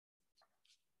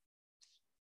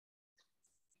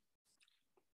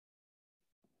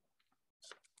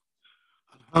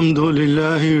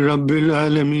Alhamdulillahi Rabbil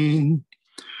Alameen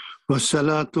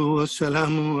Wassalatu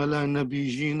wassalamu ala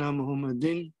nabiyyina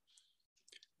Muhammadin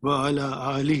wa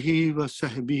ala alihi wa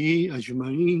sahbihi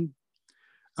ajma'in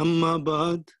Amma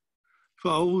ba'd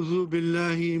fa'udhu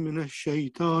billahi minash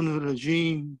shaitanir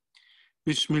rajim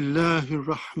Bismillahir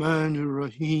Rahmanir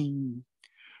Rahim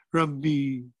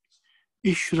Rabbi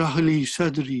ishrah li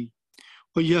sadri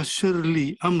wa yassir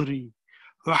li amri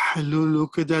wahlul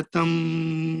 'uqdatam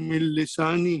min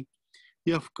lisani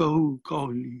yafqahu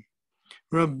qawli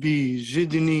Rabbi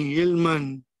zidni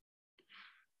ilman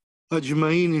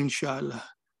ajmain inshallah.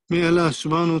 May Allah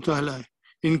subhanahu wa ta'ala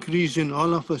increase in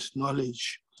all of us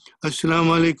knowledge.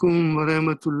 Assalamu alaikum wa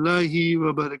rahmatullahi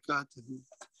wa barakatuh.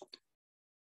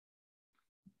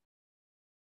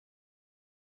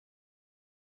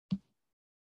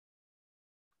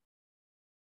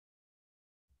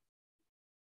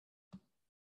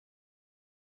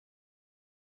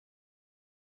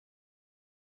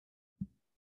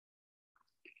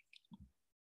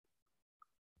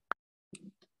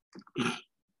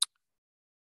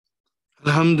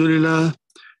 Alhamdulillah,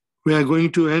 we are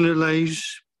going to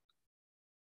analyze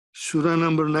Surah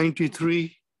number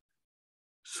 93,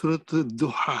 Surat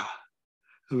Duha,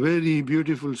 a very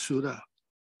beautiful surah.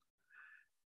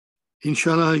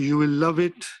 Inshallah, you will love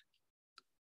it.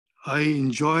 I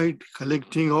enjoyed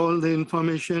collecting all the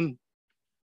information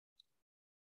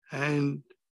and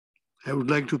I would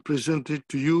like to present it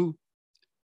to you.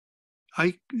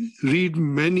 I read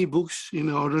many books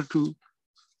in order to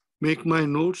make my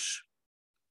notes,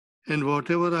 and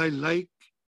whatever I like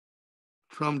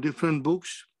from different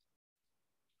books,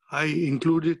 I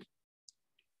include it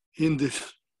in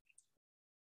this.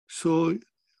 So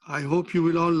I hope you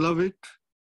will all love it.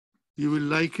 You will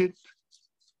like it.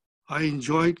 I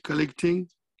enjoyed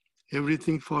collecting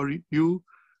everything for you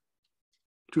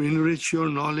to enrich your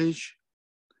knowledge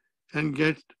and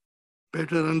get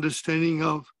better understanding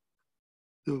of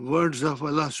the words of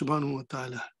Allah subhanahu wa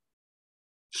ta'ala.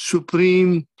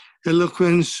 Supreme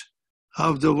eloquence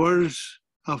of the words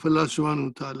of Allah subhanahu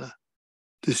wa ta'ala,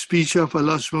 the speech of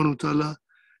Allah subhanahu wa ta'ala,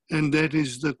 and that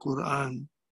is the Quran.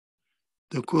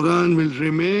 The Quran will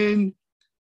remain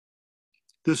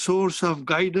the source of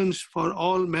guidance for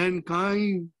all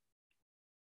mankind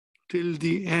till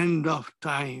the end of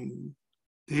time.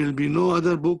 There will be no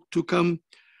other book to come,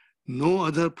 no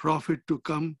other prophet to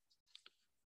come,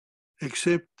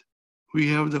 except we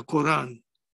have the Quran,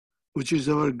 which is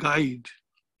our guide,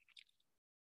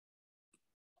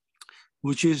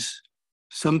 which is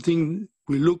something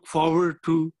we look forward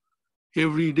to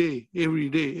every day.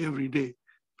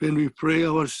 When we pray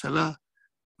our salah,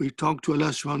 we talk to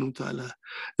Allah subhanahu wa ta'ala.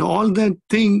 Now all that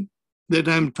thing that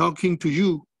I'm talking to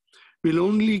you will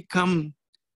only come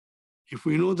if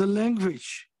we know the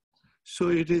language. So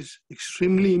it is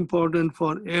extremely important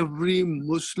for every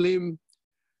Muslim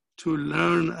to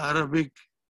learn Arabic.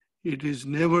 It is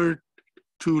never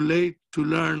too late to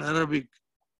learn Arabic.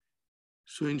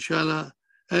 So inshallah,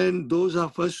 and those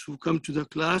of us who come to the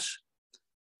class,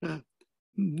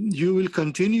 you will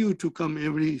continue to come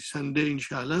every Sunday,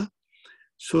 inshallah,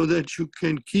 so that you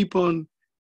can keep on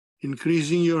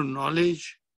increasing your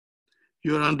knowledge,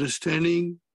 your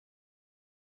understanding,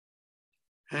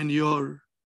 and your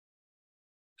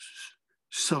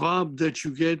sawab that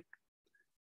you get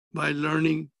by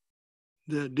learning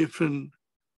the different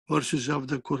verses of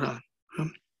the Quran.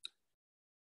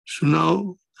 So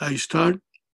now I start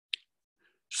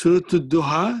Surat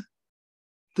Duha,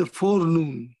 the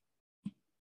forenoon.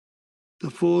 The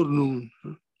forenoon.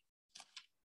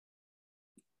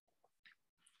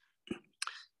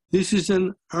 This is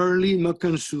an early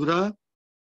Meccan surah.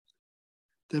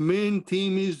 The main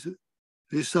theme is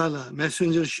Risala,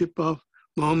 messengership of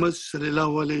Muhammad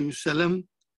sallallahu alayhi wasallam,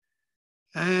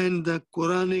 and the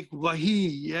Quranic Wahi,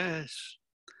 yes,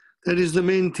 that is the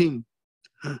main theme.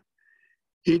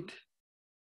 It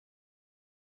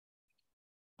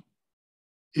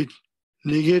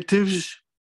negatives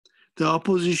the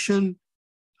opposition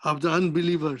of the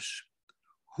unbelievers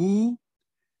who,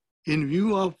 in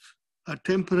view of a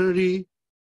temporary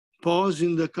pause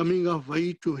in the coming of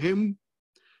Wahi to him,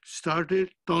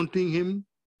 started taunting him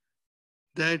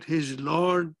that his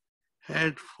Lord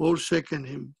had forsaken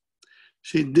him.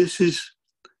 See, this is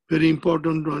very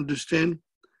important to understand,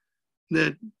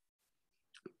 that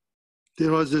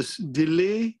there was this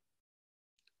delay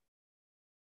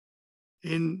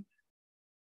in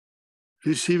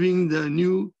receiving the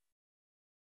new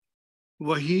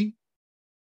Wahi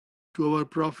to our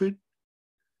Prophet.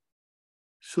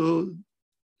 So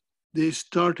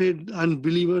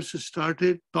unbelievers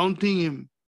started taunting him,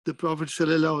 the Prophet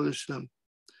sallallahu alaihi wasallam,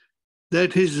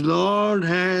 that his Lord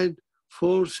had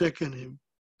forsaken him.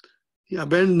 He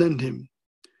abandoned him.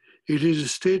 It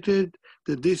is stated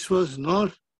that this was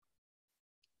not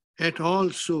at all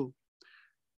so.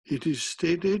 It is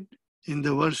stated in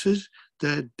the verses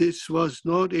that this was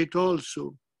not at all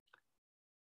so.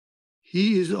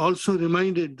 He is also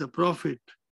reminded, the Prophet,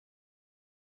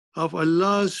 of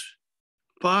Allah's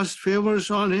past favors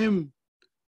on him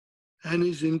and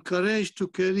is encouraged to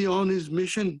carry on his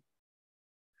mission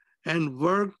and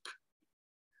work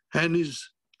and is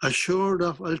assured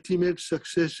of ultimate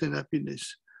success and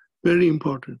happiness. Very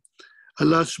important.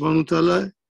 Allah subhanahu wa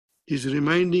ta'ala is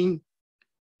reminding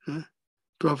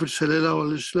Prophet sallallahu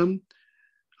alaihi wasallam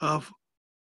of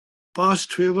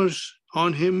past favors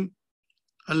on him,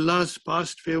 Allah's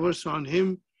past favors on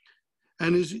him,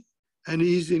 and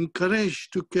he is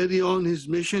encouraged to carry on his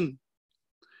mission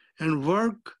and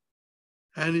work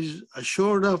and is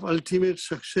assured of ultimate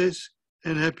success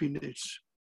and happiness.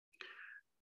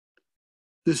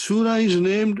 The surah is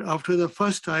named after the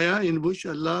first ayah in which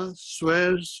Allah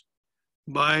swears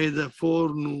by the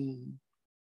forenoon,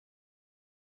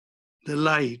 the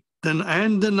light,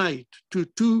 and the night.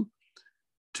 Two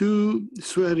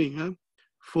swearing.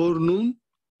 Forenoon,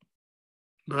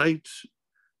 bright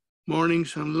morning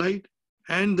sunlight,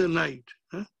 and the night.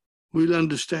 We'll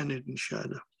understand it,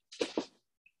 inshallah.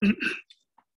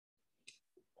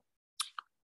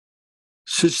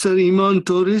 Sister Iman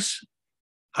Torres,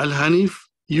 Al-Hanif,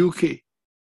 UK.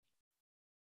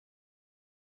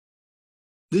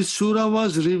 This surah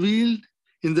was revealed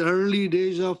in the early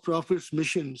days of Prophet's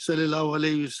mission, sallallahu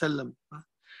alaihi wasallam.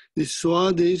 This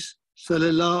swad is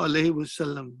sallallahu alaihi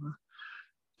wasallam.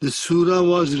 The surah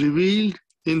was revealed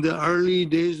in the early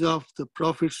days of the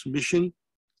Prophet's mission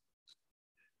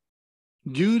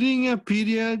during a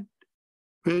period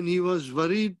when he was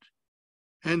worried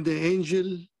and the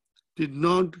angel did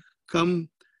not come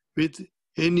with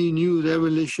any new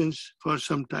revelations for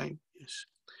some time. Yes.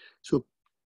 So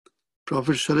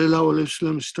Prophet sallallahu alaihi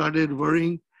wasallam started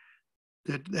worrying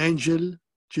that the angel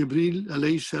Jibril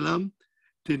alayhi salam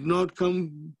did not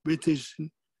come with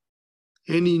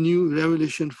any new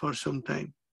revelation for some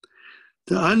time.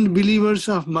 The unbelievers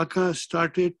of Makkah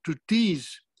started to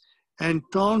tease and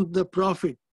taunt the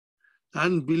Prophet. The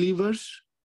unbelievers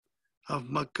of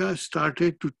Makkah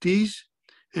started to tease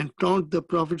and taunt the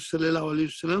Prophet sallallahu alaihi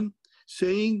wasallam,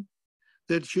 saying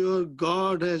that your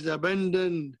God has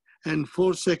abandoned and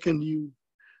forsaken you.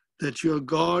 That your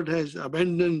God has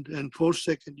abandoned and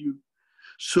forsaken you.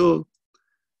 So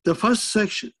the first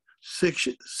section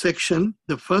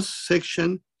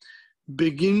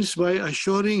begins by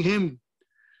assuring him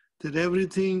that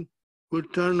everything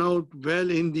would turn out well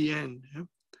in the end.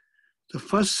 The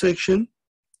first section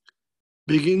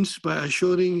begins by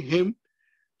assuring him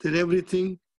that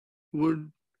everything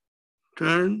would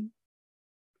turn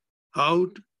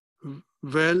out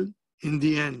well in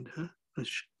the end.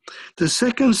 The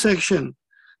second section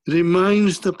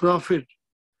reminds the Prophet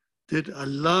that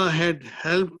Allah had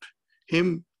helped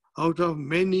him out of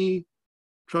many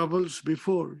troubles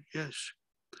before. Yes.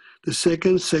 The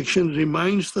second section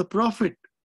reminds the Prophet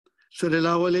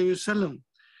sallallahu alaihi wasallam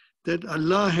that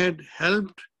Allah had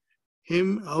helped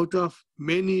him out of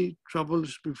many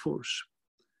troubles before.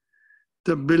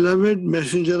 The beloved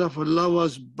Messenger of Allah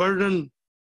was burdened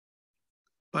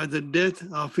by the death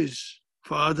of his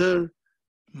father,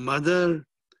 mother,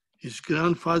 his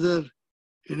grandfather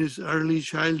in his early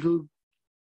childhood.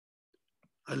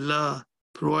 Allah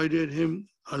provided him,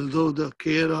 although the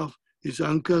care of his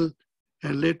uncle,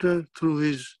 and later through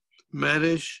his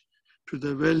marriage to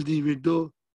the wealthy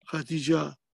widow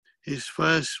Khadija, his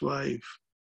first wife.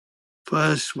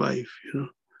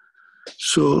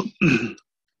 So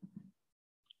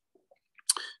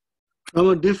from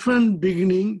a difficult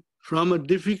beginning,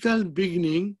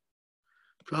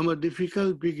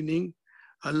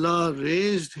 Allah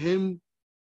raised him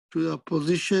to a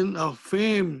position of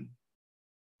fame.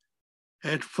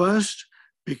 At first,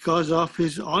 because of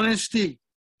his honesty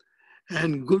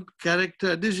and good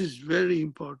character. This is very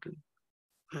important.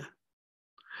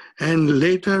 And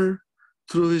later,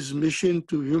 through his mission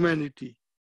to humanity.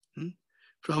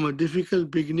 From a difficult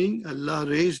beginning, Allah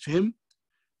raised him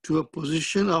to a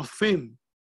position of fame.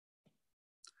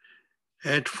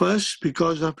 At first,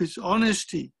 because of his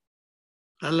honesty,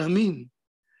 Al-Amin,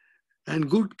 and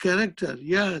good character.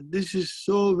 Yeah, this is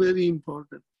so very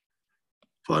important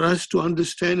for us to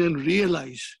understand and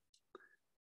realize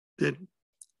that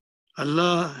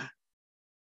Allah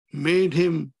made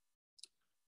him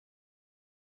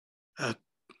an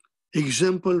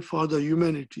example for the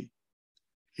humanity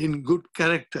in good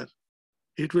character.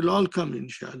 It will all come,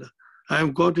 inshallah. I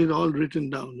have got it all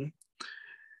written down.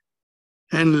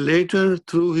 and later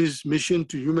through his mission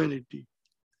to humanity.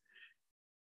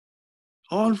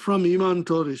 All from Iman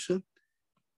Torres.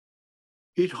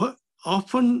 It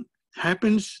often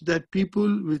happens that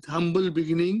people with humble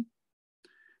beginning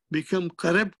become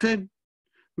corrupted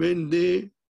when they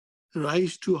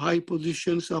rise to high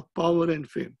positions of power and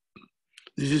fame.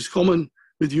 This is common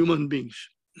with human beings.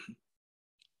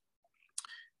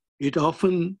 It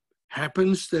often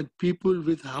happens that people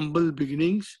with humble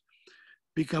beginnings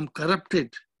become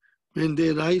corrupted when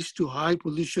they rise to high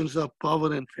positions of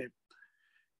power and fame.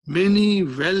 Many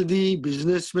wealthy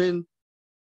businessmen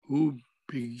who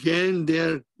began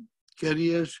their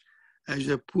careers as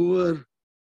a poor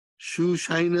shoe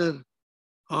shiner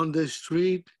on the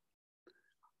street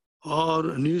or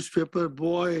a newspaper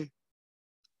boy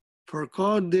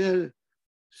forgot their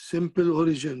simple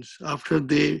origins after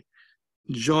they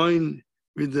joined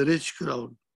with the rich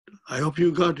crowd. I hope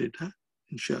you got it, huh?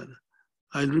 Inshallah.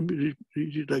 I'll read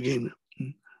it again.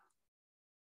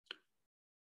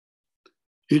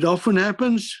 It often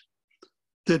happens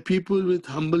that people with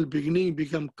humble beginning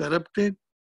become corrupted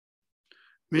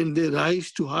when they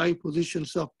rise to high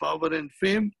positions of power and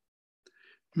fame.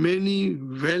 Many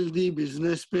wealthy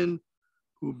businessmen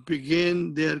who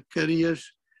began their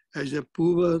careers as a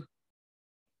poor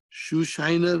shoe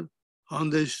shiner on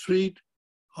the street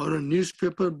or a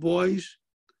newspaper boys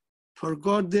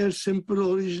forgot their simple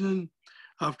origin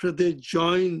after they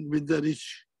joined with the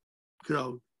rich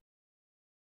crowd.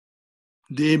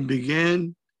 They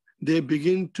begin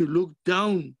to look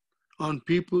down on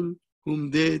people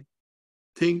whom they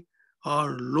think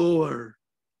are lower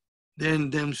than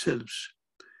themselves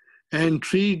and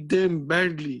treat them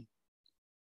badly.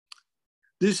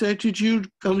 This attitude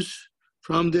comes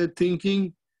from their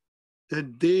thinking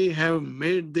that they have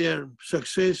made their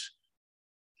success,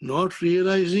 not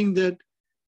realizing that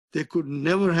they could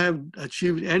never have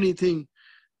achieved anything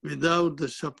without the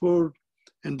support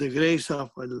and the grace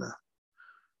of Allah.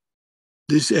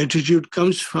 This attitude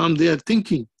comes from their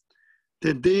thinking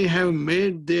that they have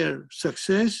made their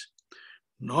success,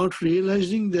 not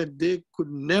realizing that they could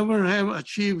never have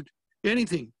achieved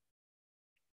anything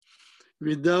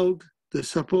without the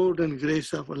support and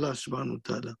grace of Allah subhanahu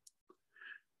wa ta'ala.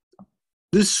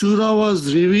 This surah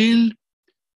was revealed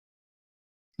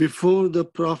before the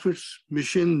Prophet's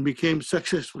mission became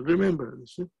successful. Remember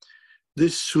this.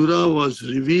 This surah was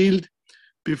revealed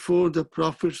before the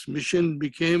Prophet's mission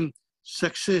became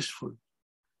successful.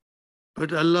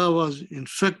 But Allah was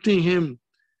instructing him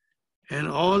and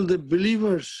all the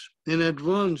believers in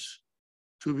advance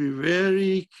to be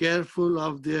very careful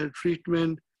of their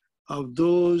treatment of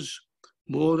those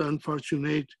more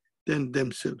unfortunate than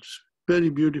themselves. Very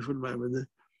beautiful, my brother.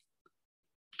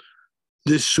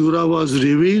 This surah was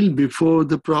revealed before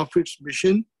the Prophet's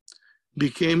mission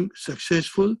became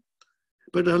successful,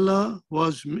 but Allah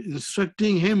was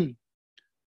instructing him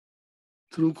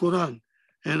through Quran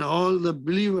and all the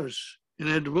believers in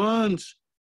advance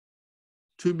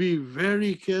to be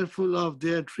very careful of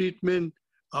their treatment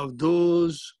of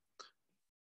those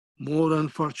more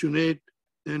unfortunate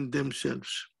than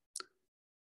themselves.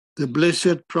 The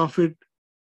blessed Prophet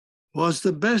was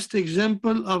the best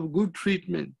example of good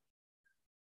treatment.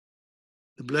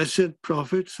 The blessed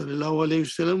Prophet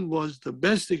ﷺ was the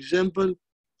best example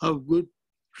of good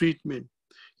treatment.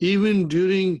 Even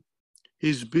during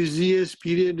his busiest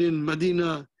period in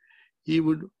Medina, he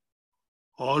would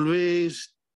always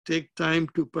take time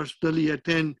to personally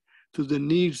attend to the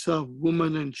needs of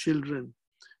women and children,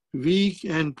 weak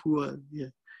and poor. Yeah.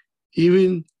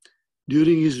 Even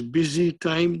during his busy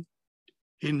time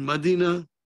in Medina,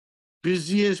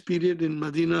 busiest period in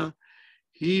Medina,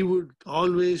 he would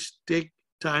always take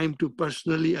time to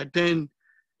personally attend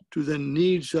to the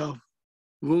needs of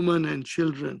women and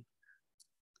children,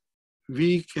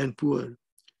 weak and poor.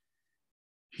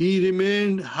 He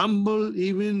remained humble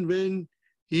even when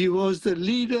he was the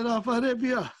leader of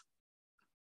Arabia.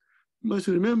 You must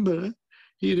remember,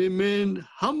 he remained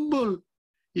humble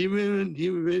even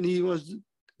when he was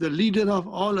the leader of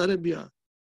all Arabia.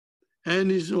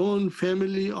 And his own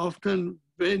family often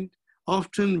went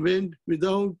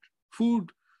without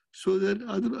food so that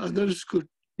others could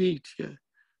eat. Yeah.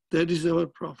 That is our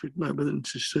Prophet, my brothers and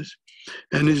sisters.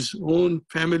 And his own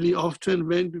family often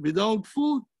went without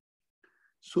food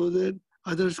so that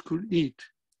others could eat.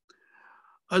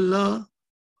 Allah,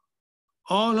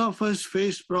 all of us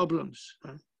face problems.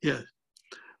 Yes,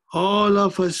 all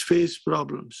of us face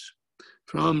problems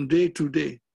from day to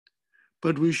day.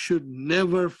 But we should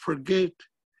never forget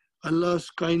Allah's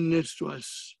kindness to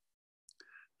us.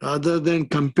 Rather than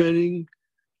comparing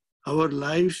our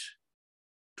lives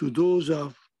to those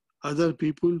of other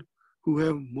people, who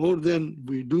have more than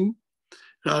we do,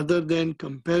 rather than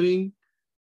comparing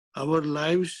our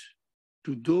lives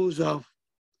to those of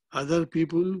other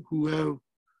people who have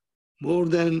more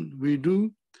than we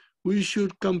do. We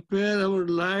should compare our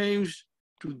lives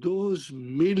to those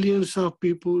millions of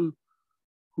people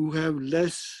who have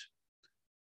less,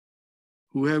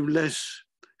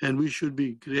 and we should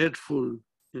be grateful,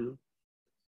 you know.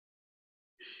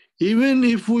 Even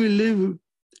if we live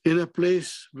in a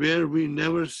place where we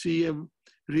never see a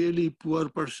really poor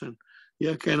person,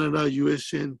 Canada,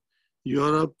 USA, and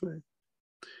Europe,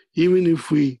 even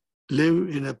if we live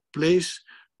in a place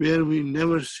where we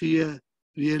never see a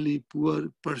really poor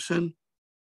person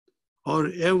or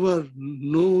ever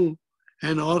know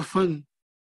an orphan,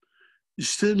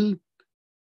 still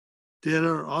there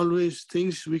are always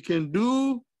things we can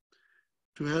do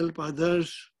to help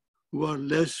others who are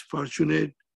less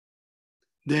fortunate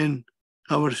than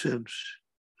ourselves.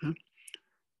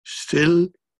 Still,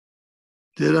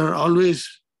 there are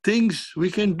always things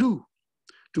we can do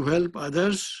to help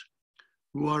others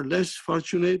who are less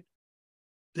fortunate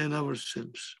than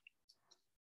ourselves.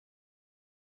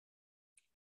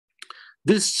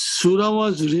 This surah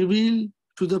was revealed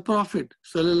to the Prophet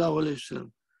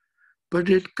ﷺ, but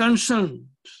it concerns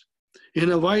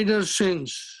in a wider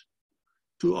sense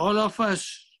to all of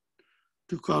us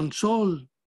to console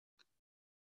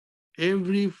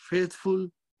every faithful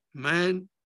man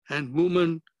and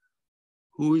woman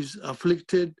who is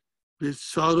afflicted with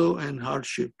sorrow and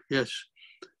hardship. Yes,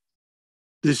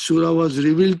 this surah was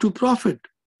revealed to Prophet,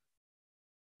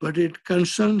 but it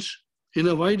concerns in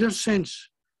a wider sense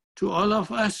to all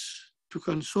of us to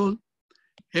console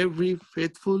every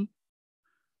faithful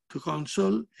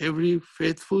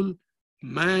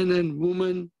man and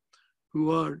woman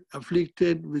who are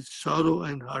afflicted with sorrow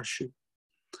and hardship.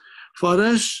 For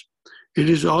us, it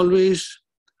is always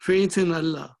faith in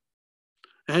Allah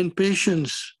and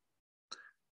patience.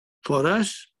 For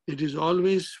us, it is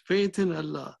always faith in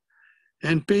Allah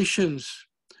and patience.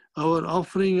 Our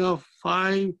offering of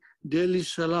 5 daily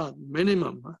salat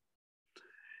minimum,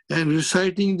 and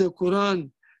reciting the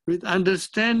Quran with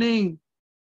understanding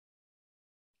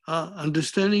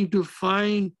to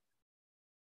find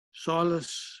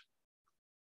solace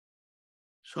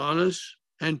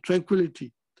and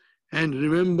tranquility, and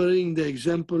remembering the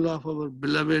example of our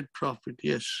beloved Prophet.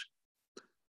 Yes,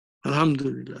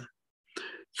 Alhamdulillah.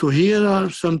 So here are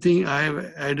something I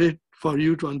have added for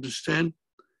you to understand.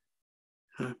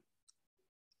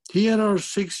 Here are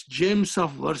 6 gems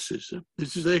of verses.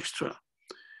 This is extra.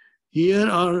 Here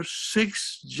are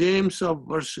 6 gems of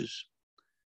verses.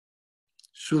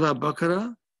 Surah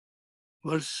Baqarah,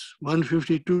 verse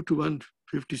 152 to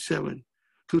 157.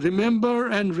 To remember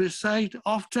and recite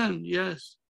often,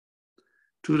 yes.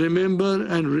 To remember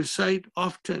and recite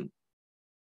often.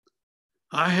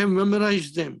 I have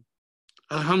memorized them,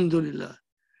 Alhamdulillah.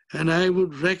 And I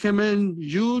would recommend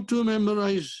you to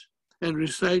memorize and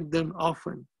recite them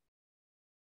often.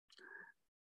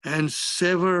 And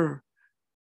savor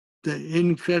the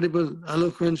incredible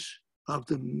eloquence of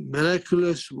the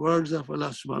miraculous words of Allah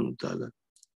subhanahu wa ta'ala.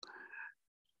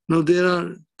 Now there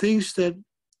are things that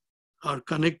are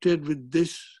connected with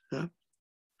this.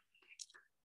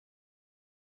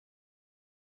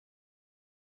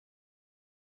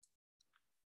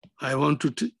 I want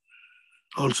to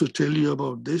also tell you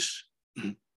about this.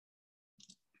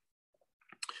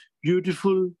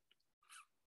 Beautiful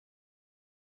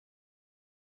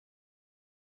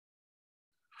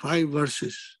 5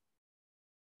 verses,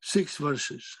 6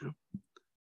 verses.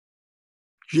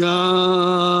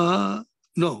 It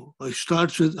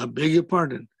starts with, I beg your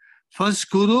pardon.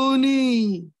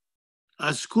 Faskuruni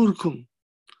askurkum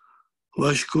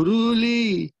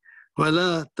washkuruli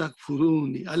wala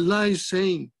takfuruni. Allah is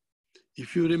saying,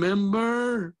 if you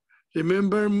remember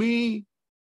me,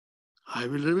 I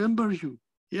will remember you.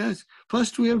 Yes,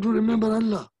 first we have to remember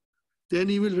Allah, then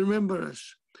He will remember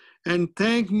us. And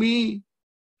thank me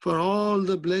for all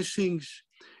the blessings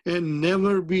and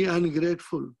never be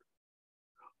ungrateful.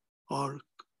 Or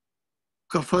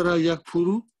kafara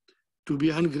yakfuru, to be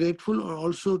ungrateful, or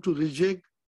also to reject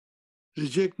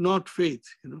not faith.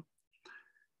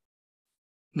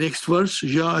 Next verse,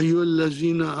 Ya ayyuhal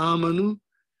lazina amanu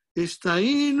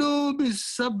istainu bis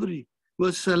sabri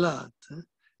was salat.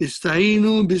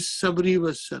 Istainu bis sabri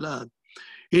was salat.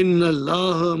 Inna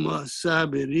Allaha ma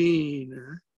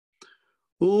sabirin.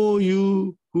 O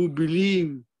you who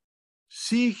believe,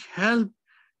 seek help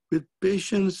with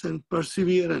patience and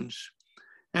perseverance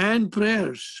and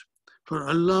prayers, for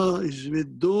Allah is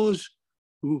with those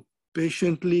who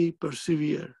patiently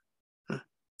persevere.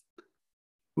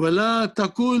 وَلَا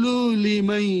تَقُولُوا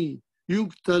لِمَنْ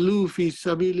يقتلوا في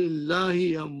سبيل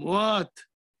الله أموات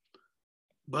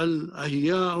بل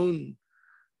أحياء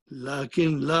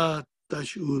لكن لا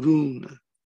تشعرون.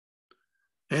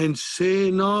 And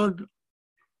say not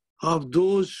of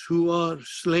those who are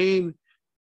slain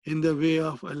in the way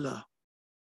of Allah.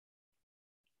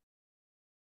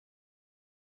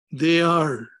 They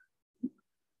are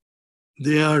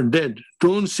dead.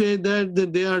 Don't say that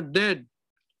they are dead.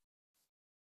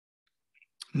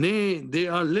 Nay, they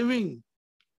are living,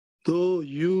 though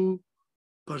you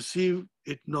perceive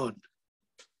it not.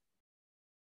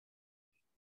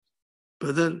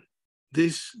 Brother,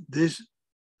 this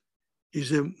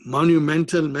is a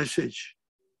monumental message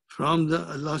from the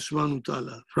Allah subhanahu wa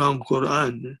ta'ala, from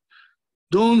Quran.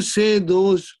 Don't say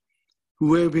those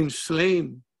who have been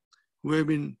slain,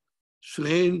 fi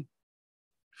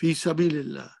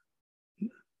sabilillah,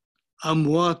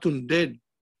 amwatun, dead.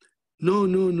 No,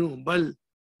 bal,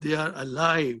 they are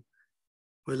alive.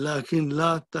 Walakin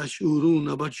la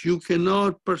tashuruna, but you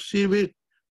cannot perceive it.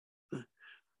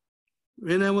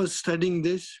 When I was studying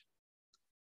this,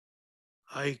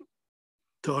 I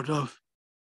thought of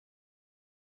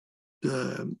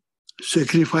the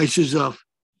sacrifices of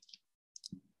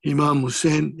Imam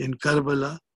Hussein in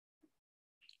Karbala.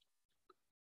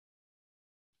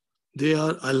 They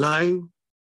are alive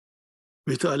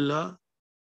with Allah,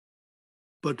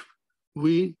 but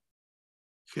we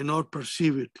cannot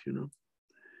perceive it,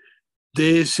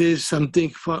 They say something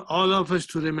for all of us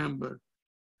to remember.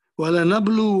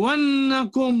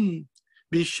 وَلَنَبْلُوَنَّكُمْ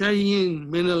بِشَيْءٍ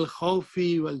مِنَ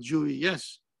الْخَوْفِ وَالْجُوعِ.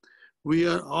 Yes, we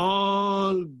are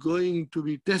all going to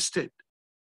be tested.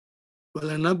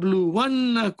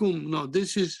 وَلَنَبْلُوَنَّكُمْ. No,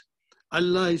 this is,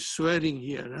 Allah is swearing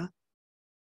here.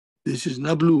 This is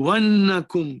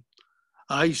نَبْلُوَنَّكُمْ.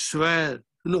 I swear.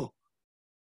 No,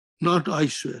 not I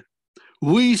swear.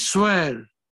 We swear.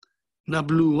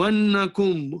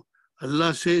 نَبْلُوَنَّكُمْ.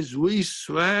 Allah says, we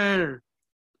swear.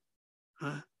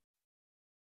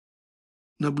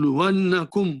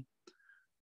 نَبْلُوَنَّكُمْ.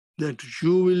 That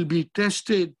you will be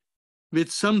tested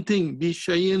with something.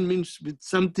 Bishayin means with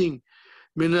something.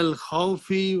 Min al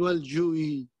khawfi wal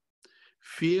ju'i.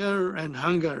 Fear and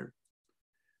hunger.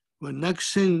 Wa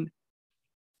naqsin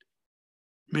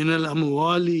min al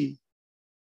amwali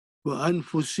wa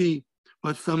anfusi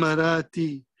wa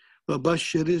thamarati wa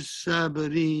bashiris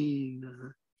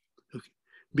sabirin.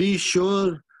 Be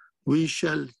sure we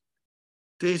shall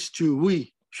test you.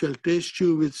 We shall test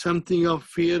you with something of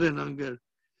fear and hunger.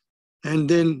 And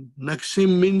then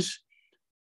naqsin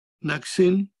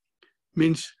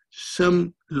means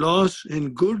some loss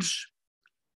in goods,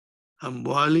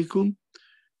 amwalikum,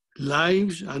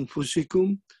 lives,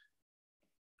 anfusikum,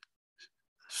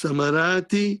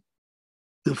 samarati,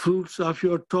 the fruits of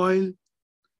your toil.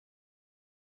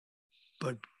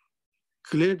 But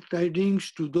glad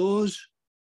tidings to those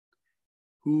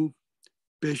who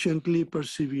patiently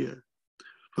persevere.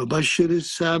 Fabashiris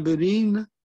sabirin,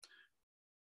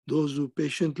 those who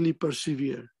patiently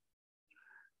persevere.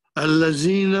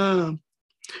 Allazina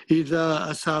idha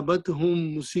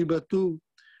asabatuhum musibatu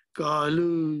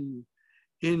qalu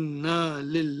inna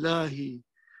lillahi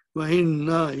wa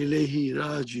inna ilayhi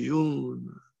rajiun.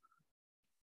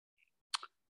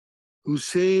 Who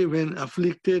say when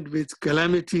afflicted with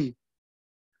calamity,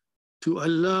 to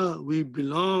Allah we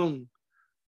belong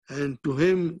and to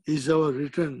Him is our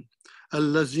return.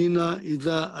 Allazina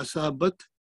idha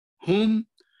asabathum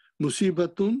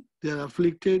musibatun, they are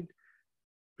afflicted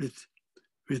with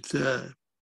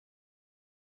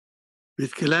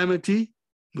calamity,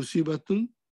 musibatun,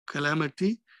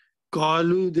 calamity.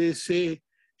 Qalu, they say,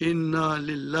 inna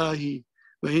lillahi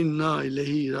wa inna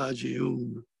ilayhi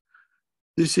rajiun.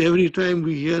 This every time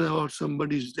we hear about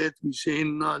somebody's death, we say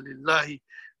inna lillahi.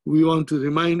 We want to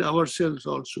remind ourselves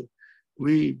also,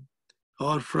 we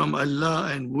are from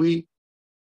Allah and we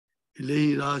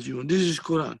ilayhi rajiun. This is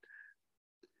Quran.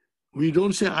 We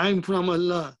don't say I'm from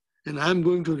Allah and I'm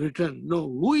going to return. No,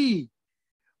 we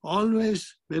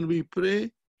always, when we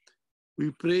pray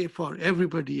for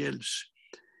everybody else.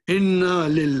 Inna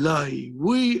lillahi.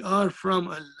 We are from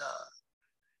Allah.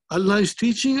 Allah is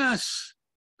teaching us.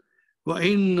 Wa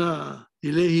inna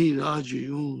ilayhi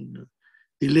rajiun.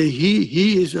 Ilayhi,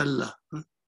 He is Allah.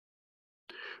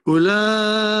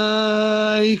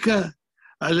 Ulaika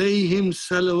alayhim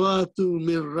salawatu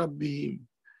min rabbihim.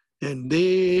 And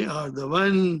they are the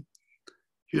one,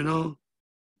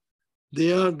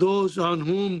 they are those on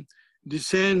whom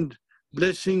descend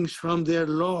blessings from their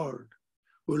Lord.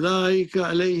 Ulaika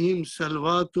alayhim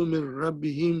salawatu min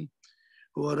rabbihim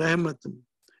wa rahmatun,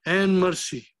 and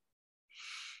mercy.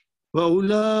 Wa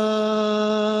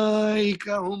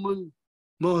ulaika humul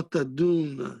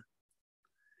muhtadun.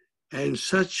 and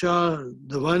such are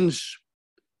the ones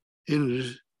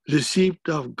in receipt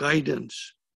of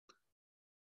guidance.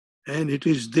 And it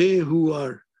is they who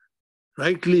are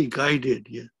rightly guided.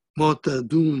 Yeah.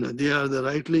 Muhtadun, they are the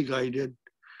rightly guided,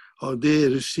 or they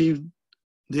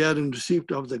are in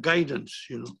receipt of the guidance,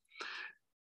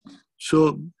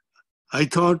 So I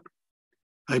thought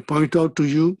I point out to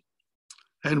you,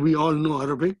 and we all know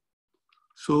Arabic.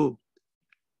 So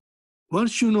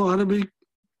once you know Arabic,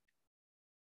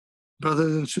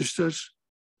 brothers and sisters,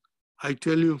 I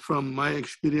tell you from my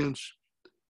experience,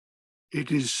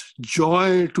 it is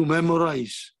joy to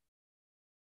memorize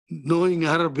knowing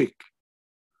Arabic.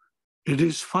 It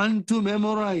is fun to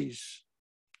memorize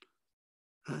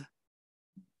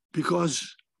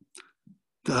because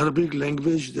the Arabic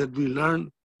language that we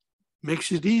learn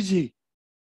makes it easy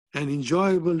and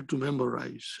enjoyable to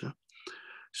memorize.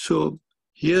 So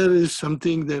here is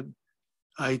something that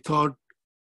I thought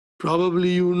probably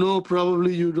you know,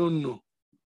 probably you don't know.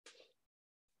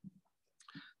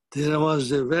 There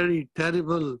was a very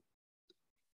terrible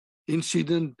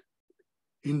incident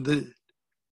in the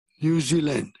New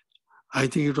Zealand. I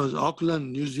think it was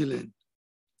Auckland, New Zealand.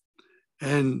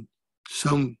 And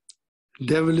some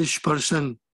devilish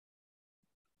person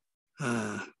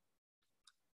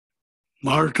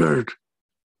martyred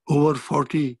over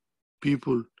 40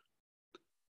 people.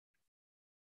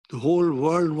 The whole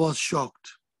world was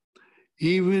shocked.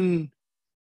 Even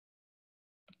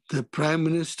the Prime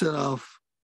Minister of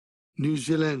New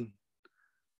Zealand,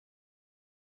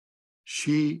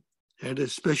 she had a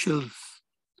special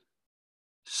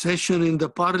session in the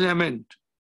parliament.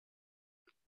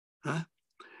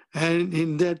 And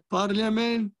in that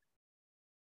parliament,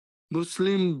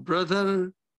 Muslim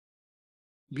brother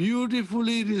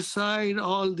beautifully recite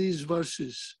all these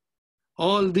verses.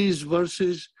 All these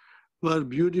verses were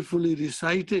beautifully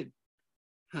recited.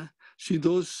 See,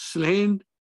 those slain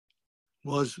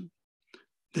was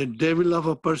the devil of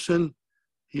a person.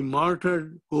 He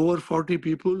martyred over 40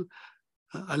 people.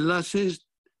 Allah says,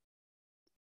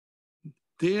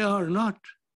 they are not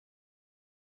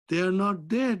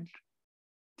dead.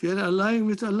 They are alive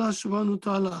with Allah subhanahu wa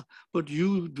ta'ala, but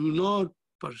you do not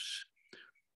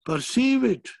perceive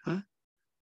it.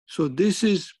 So this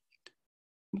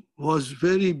was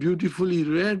very beautifully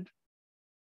read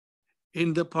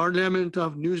in the Parliament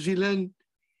of New Zealand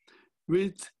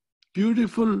with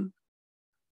beautiful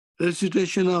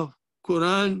recitation of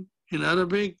Quran in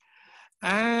Arabic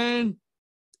and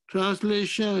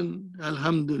translation,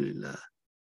 Alhamdulillah.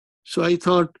 So I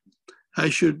thought I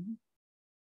should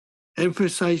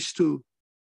emphasize to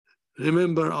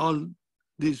remember all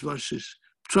these verses.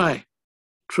 Try,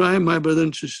 my brothers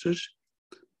and sisters.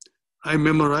 I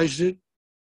memorized it.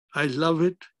 I love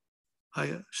it.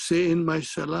 I say in my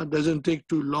salah, doesn't take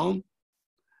too long.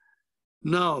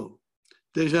 Now,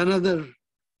 there's another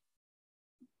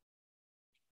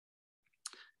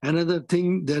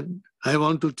thing that I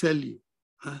want to tell you.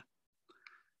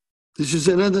 This is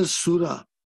another surah,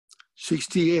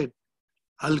 68,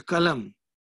 Al-Qalam.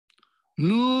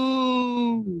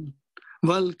 Noon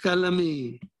wal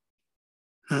kalami.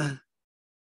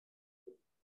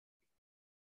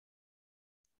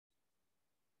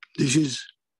 This is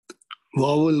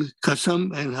vowel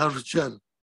kasam and harf jar.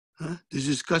 This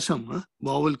is kasam,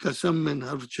 vowel kasam and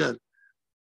harf jar.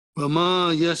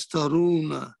 Wama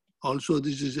yastaruna. Also,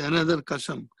 this is another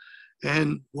kasam.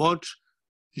 And what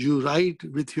you write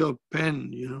with your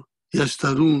pen,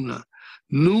 yastaruna.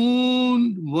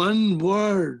 Noon, one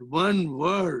word.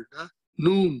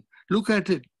 Noon. Look at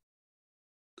it.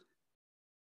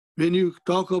 When you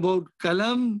talk about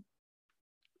kalam,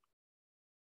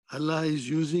 Allah is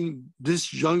using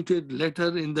disjointed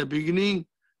letter in the beginning,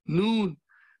 noon.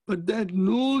 But that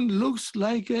noon looks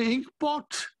like an ink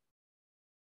pot.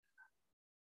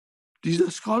 These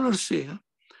are scholars say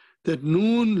that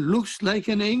noon looks like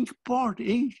an ink pot,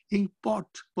 ink pot.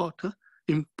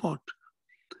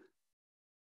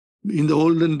 In the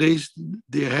olden days,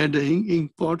 they had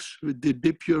ink pots where they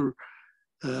dip your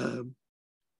pen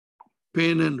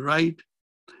and write.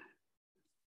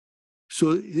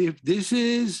 So if this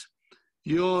is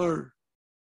your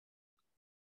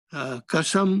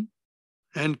kasam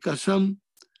and kasam,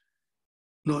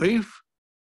 no, if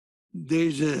there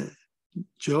is a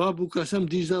jawabu kasam,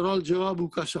 these are all jawabu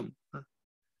kasam.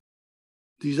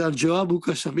 These are jawabu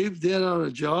kasam. If there are a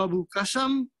jawabu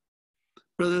kasam,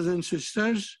 brothers and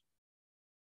sisters,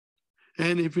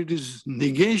 and if it is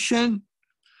negation,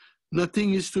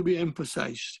 nothing is to be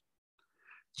emphasized.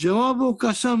 Jawabu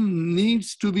Qasam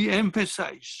needs to be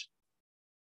emphasized.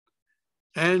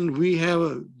 And we have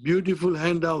a beautiful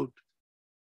handout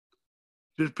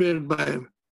prepared by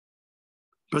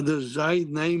Brother Zaid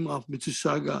Naim of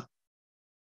Mississauga.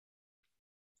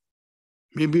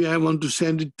 Maybe I want to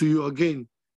send it to you again.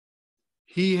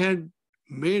 He had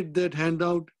made that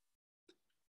handout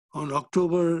on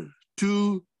October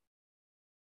 2,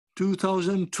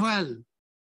 2012.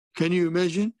 Can you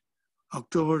imagine?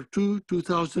 October 2,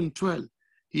 2012.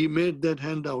 He made that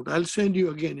handout. I'll send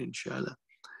you again, inshallah.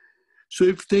 So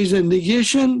if there's a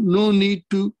negation, no need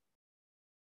to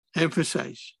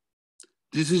emphasize.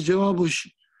 This is Jawabu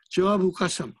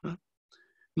Qasam.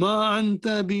 Ma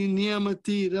anta bi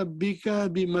niyamati rabbika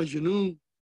bi majnoon.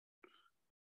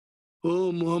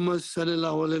 O Muhammad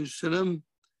sallallahu alayhi wasallam,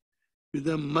 with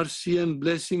the mercy and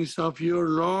blessings of your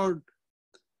Lord,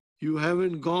 you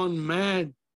haven't gone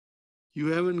mad. You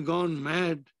haven't gone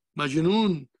mad.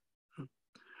 Majnoon.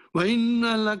 Wa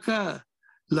inna laka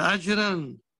la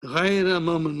ajran ghayra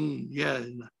mamnoon. Yeah.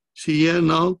 See here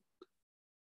now.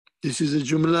 This is a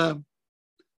Jumla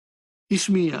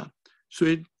Ismiya. So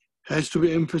it has to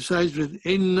be emphasized with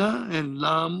inna and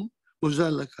lam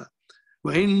muzallaka.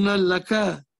 Wa inna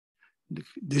laka.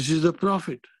 This is the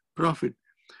Prophet. La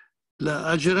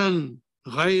ajran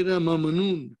ghayra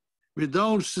mamnoon.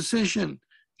 Without cessation,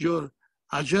 your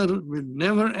ajr will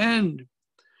never end.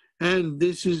 And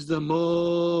this is the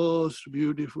most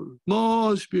beautiful.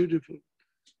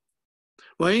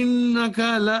 وَإِنَّكَ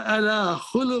لَعَلَىٰ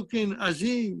خُلُقٍ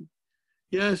عَظِيمٍ.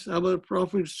 Yes, our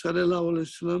Prophet sallallahu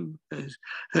alaihi wasallam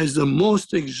has the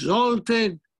most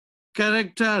exalted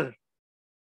character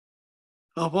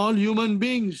of all human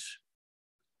beings.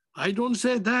 I don't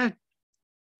say that.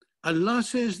 Allah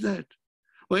says that.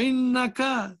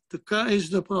 وَإِنَّكَ, the ka is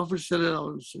the Prophet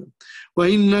sallallahu alaihi wasallam.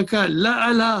 وَإِنَّكَ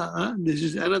لَعَلَىٰ, this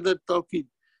is another tawqid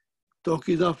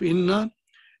of inna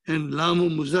and lamu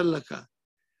muzallaka.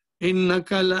 إِنَّكَ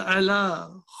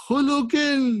لَعَلَىٰ خُلُقٍ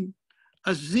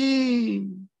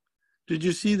azim. Did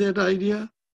you see that idea?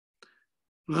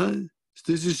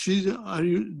 This is,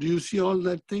 do you see all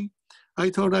that thing? I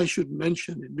thought I should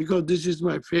mention it because this is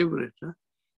my favorite.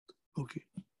 Okay.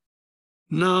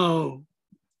 Now,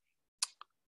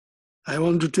 I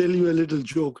want to tell you a little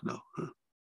joke now.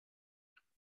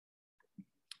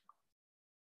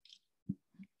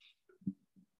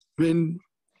 When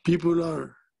people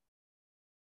are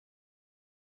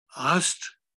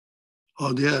asked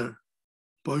or they are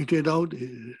pointed out,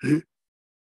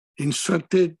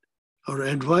 instructed or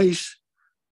advised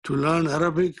to learn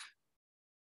Arabic,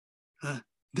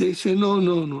 they say,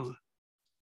 no.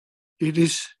 It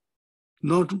is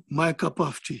not my cup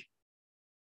of tea.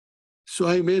 So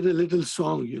I made a little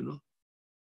song,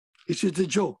 It's a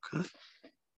joke.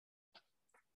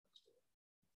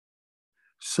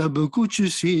 सब कुछ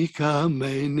सीखा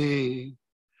मैंने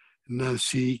न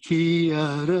सीखी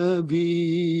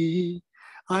अरबी.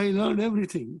 I learned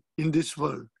everything in this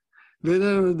world.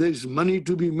 Wherever there's money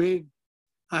to be made,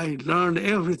 I learned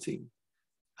everything.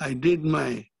 I did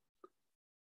my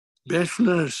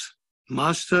bachelor's,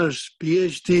 master's,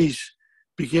 PhDs,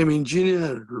 became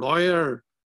engineer, lawyer.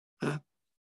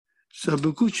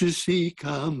 सब कुछ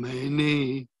सीखा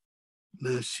मैंने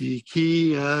न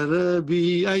सीखी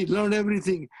अरबी. I learned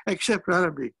everything except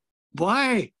Arabic.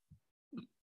 Why?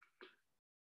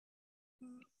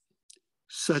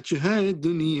 सच है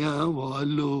दुनिया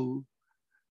वालों.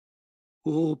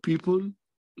 Oh people,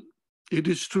 it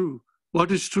is true.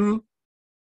 What is true?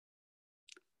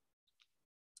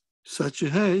 सच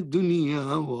है दुनिया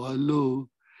वालों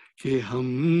कि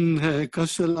हम है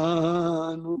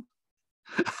कसलान.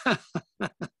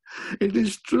 It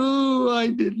is true, I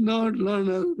did not learn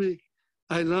Arabic.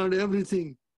 I learned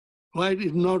everything. Why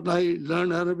did not I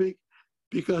learn Arabic?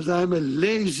 Because I'm a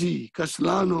lazy,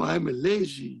 kaslano, I'm a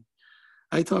lazy.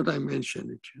 I thought I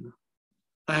mentioned it,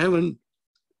 I haven't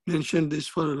mentioned this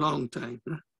for a long time.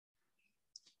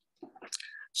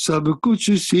 सब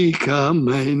कुछ सीखा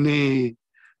मैंने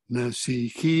न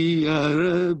सीखी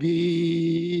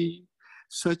अरबी.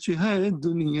 सच है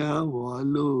दुनिया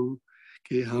वालों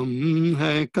कि हम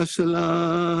है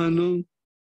कसलानो.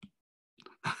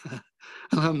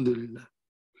 Alhamdulillah.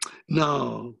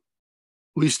 Now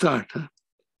we start.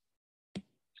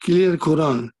 Clear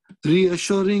Quran,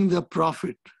 reassuring the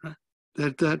Prophet.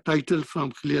 That's the title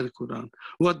from Clear Quran.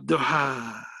 What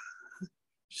Duha.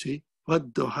 See,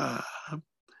 what Duha.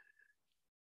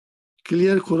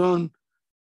 Clear Quran,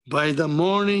 by the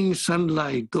morning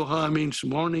sunlight. Duha means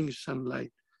morning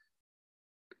sunlight.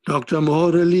 Dr.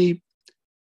 Mohar Ali,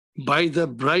 by the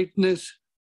brightness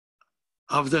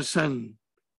of the sun,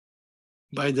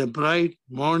 by the bright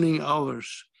morning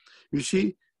hours. You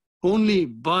see, only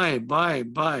by.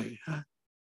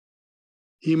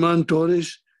 Iman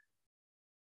Torres,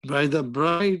 by the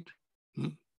bright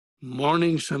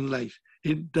morning sunlight.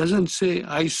 It doesn't say,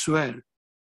 I swear.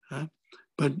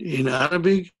 But in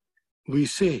Arabic, we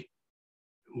say,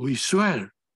 we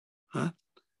swear.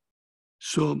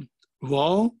 So,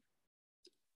 waw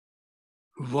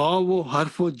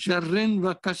harfu jarrin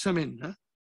wa kasamin.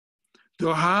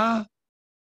 Duha,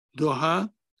 duha.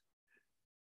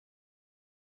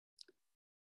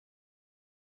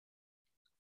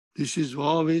 This is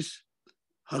waw is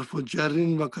harfu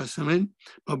jarrin wa kasamin.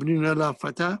 Mabniun ala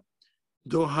fatah.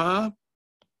 Duha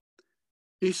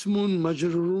ismun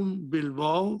majrurun bil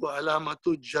waw wa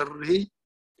alamatu jarri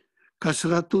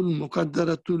kasratul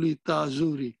muqaddaratu li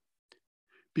ta'zuri.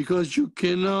 Because you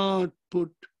cannot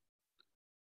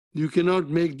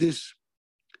make this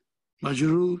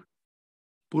majrur,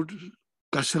 put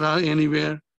kasra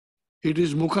anywhere. It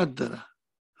is muqaddara.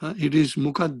 It is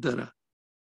muqaddara.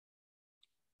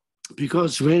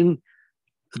 Because when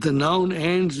the noun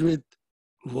ends with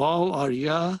waw or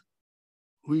ya,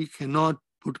 we cannot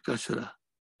put kasra.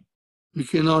 We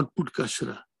cannot put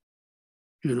kasra,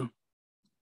 you know.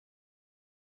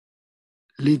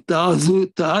 Li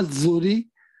ta'azzuri,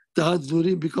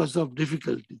 because of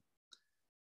difficulty.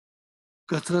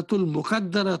 Kasratul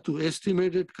muqaddaratu,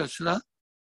 estimated kasra,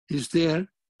 is there.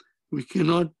 We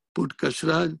cannot put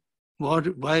kasra.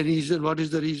 Why reason? What is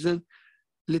the reason?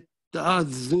 Li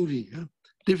ta'azzuri,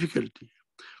 difficulty.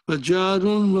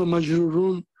 Wajarun wa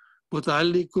majrurun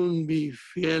muta'alliqun bi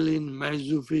fi'lin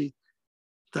mahzufi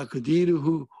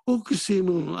taqdiruhu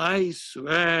uqsimu, I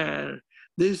swear,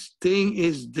 this thing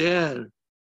is there.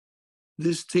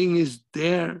 This thing is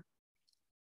there.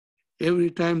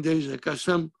 Every time there is a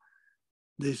qasam,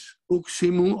 this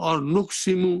uqsimu or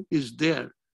nuqsimu is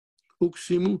there.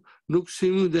 Uqsimu,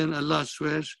 nuqsimu, then Allah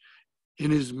swears in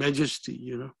His majesty,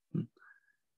 you know.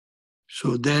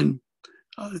 So then,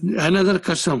 another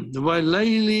qasam,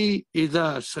 وَاللَّيْلِ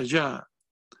إِذَا سَجَى,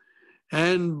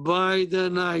 and by the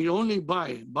night, only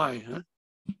by,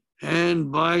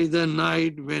 and by the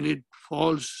night when it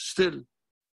falls still.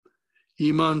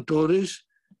 Iman Torres,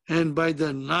 and by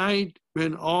the night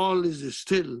when all is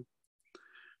still.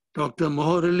 Dr.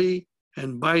 Mohorali,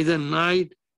 and by the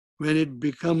night when it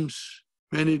becomes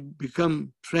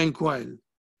tranquil,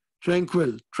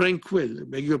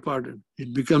 beg your pardon.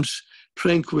 It becomes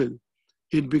tranquil.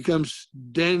 It becomes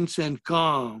dense and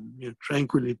calm,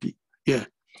 tranquility. Yeah.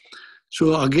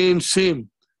 So again, same.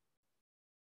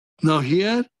 Now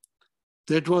here,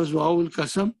 that was Wawul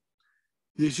Qasam.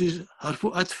 This is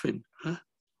Harfu Atfin.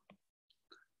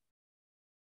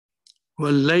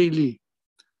 Wallayli.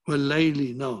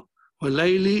 Now,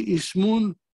 Wallayli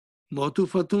ismun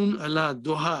mawtufatun ala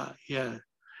duha. Yeah.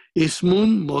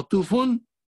 Ismun mawtufun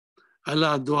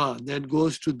ala duha. That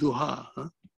goes to duha.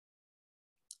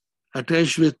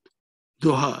 Attached with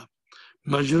duha.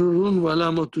 Majrurun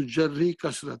walamatu jarri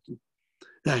kasratu.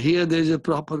 Now here there is a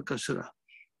proper kasra.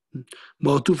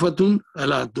 Mawtufatun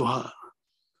ala duha.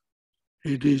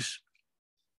 It is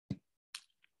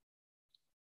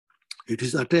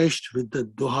attached with the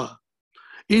duha.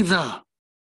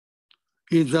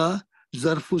 إذا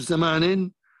ظرف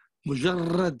زمان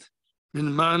مجرد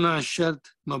من معنى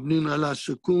الشرط مبني على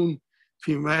سكون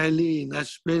في محل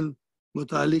نصب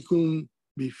متعلق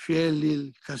بفعل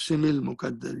القسم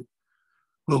المقدر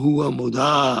وهو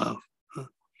مضاف.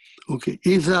 Okay,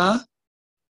 إذا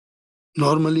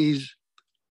normally is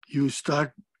you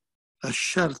start a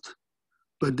shart,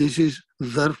 but this is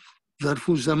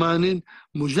ظرف زمان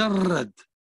مجرد,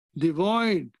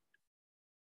 devoid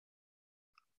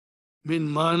min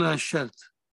mana shart.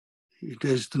 It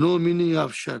has no meaning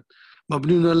of shart.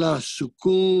 Mabniun ala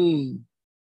sukun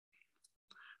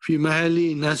fi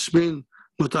mahali nasbin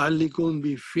muta'alliqun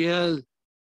bi fi'l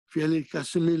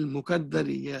al-qasm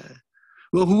al-muqaddari.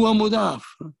 Wa huwa mudaf.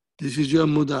 This is your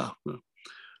mudaf.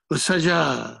 Wa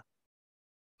saja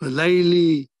wa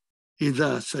layli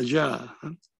idha saja.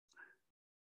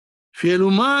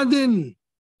 Fi'l madin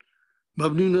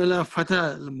mabniun ala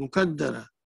fatha al-muqaddara.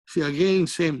 See again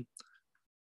same.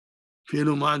 فعل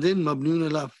معدن مبني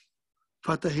على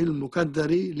فتح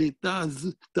المقدر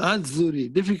لتعذري,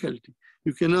 difficulty.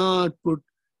 You cannot put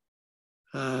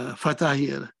fatah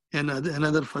here,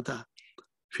 another fatah.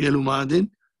 فعل معدن,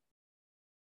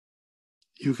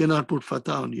 you cannot put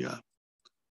fatah on here.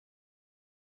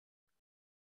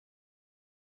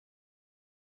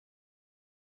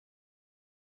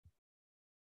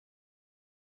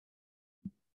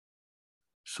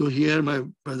 So here, my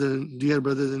dear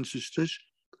brothers and sisters,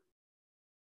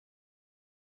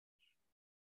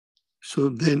 so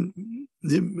then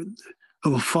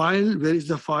our file, where is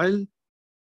the file?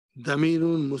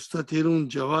 Damirun mustatirun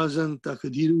jawazan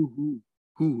taqdiruhu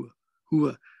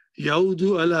huwa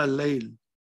yaudu ala layl.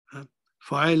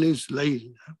 Fa'il is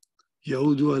layl.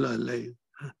 Yahudu ala layl.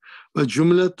 But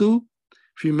jumlatu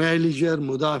fi ma'li jar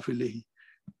mudaf ilayhi.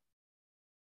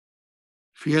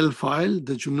 Fi'al fa'il,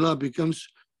 the jumla becomes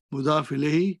mudaf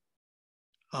ilayhi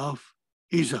of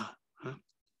Isa.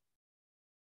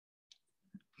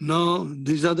 Now,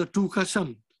 these are the two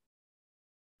qasam.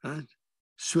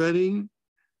 Swearing,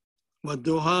 wa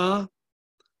duha,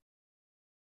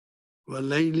 wa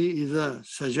layli iza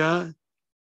saja,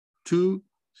 two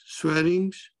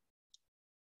swearings,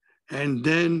 and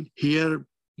then here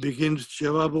begins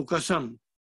jawabu qasam.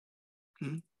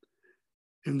 If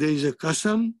there is a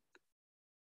qasam,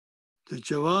 the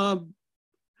jawab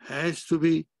has to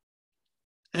be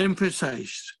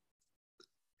emphasized.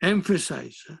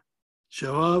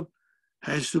 Jawab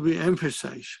has to be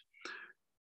emphasized.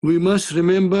 We must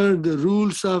remember the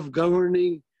rules of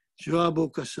governing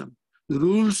jawabu qasam. The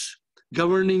rules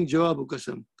governing jawabu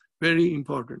qasam. Very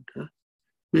important.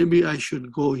 Maybe I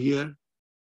should go here.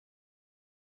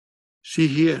 See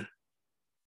here.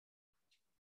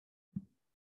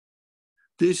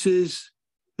 This is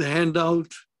the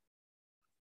handout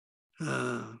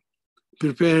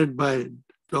prepared by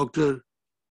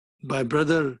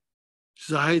brother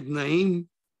Zahid Naeem,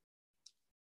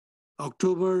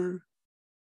 October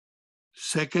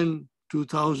 2nd,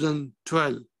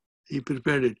 2012. He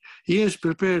prepared it. He has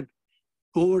prepared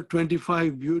over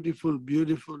 25 beautiful,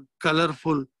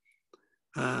 colorful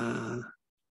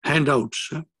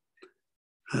handouts.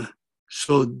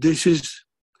 So this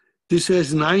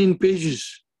has 9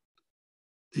 pages.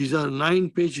 These are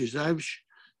 9 pages. I've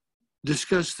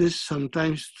discussed this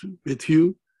sometimes with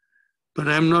you, but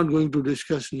I'm not going to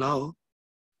discuss now.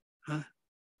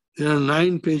 There are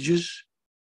 9 pages.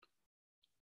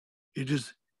 It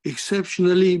is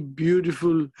exceptionally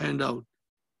beautiful handout.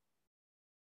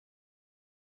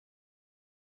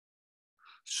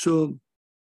 So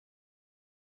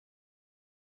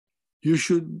you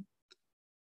should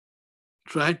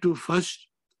try to first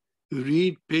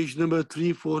read page number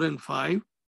 3, 4, and 5.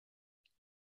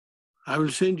 I will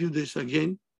send you this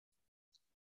again.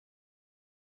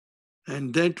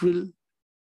 And that will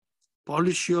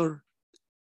polish your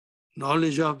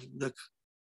knowledge of the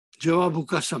jawabu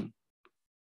qasam.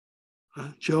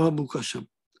 Jawabu qasam.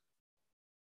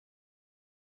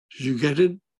 Did you get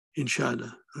it?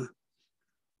 Inshallah.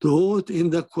 The oath in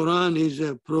the Quran is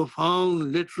a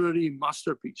profound literary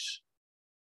masterpiece.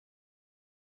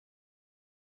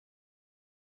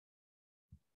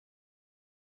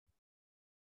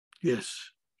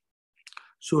 Yes.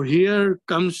 So here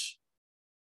comes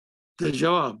the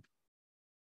jawab,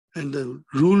 and the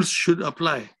rules should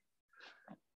apply.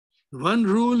 One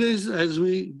rule is, as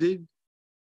we did,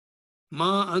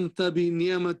 ma anta bi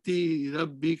niyamati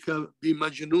rabbika bi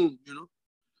majnoon,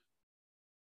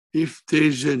 If there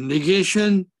is a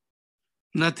negation,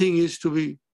 nothing is to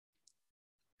be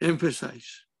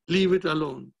emphasized. Leave it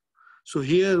alone. So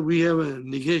here we have a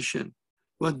negation.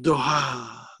 Wa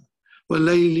duha, wa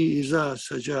layli iza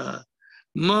saja,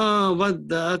 ma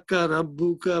wadda'aka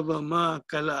rabbuka wa ma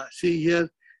kala. See, here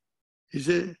is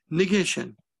a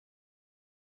negation.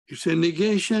 It's a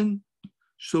negation,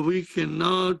 so we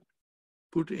cannot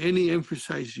put any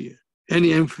emphasis here,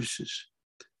 any emphasis.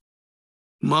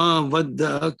 Ma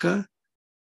wadda'aka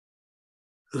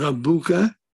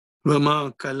rabbuka wa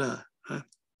ma kala.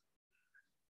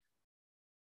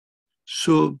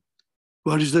 So,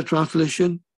 what is the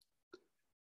translation?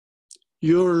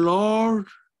 Your Lord,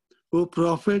 O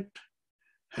Prophet,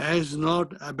 has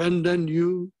not abandoned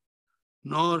you,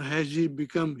 nor has he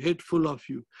become hateful of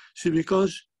you. See,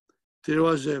 because there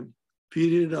was a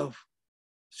period of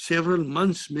several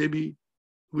months, maybe,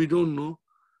 we don't know,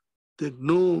 that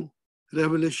no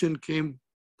revelation came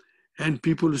and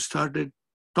people started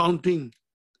taunting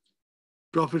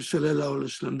Prophet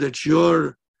ﷺ that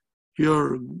your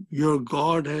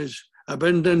God has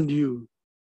abandoned you.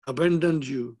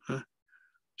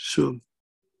 So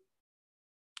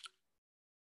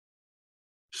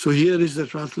here is the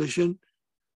translation.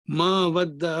 Ma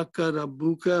wadda'aka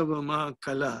rabbuka wa ma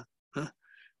kala.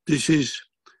 This is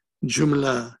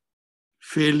jumla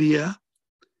failure,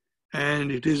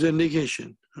 and it is a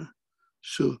negation.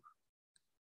 So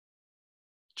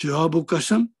jawabu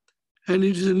qasam, and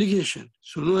it is a negation.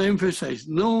 So no emphasis,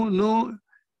 no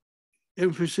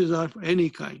emphasis of any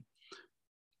kind.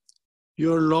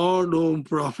 Your Lord, O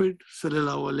Prophet,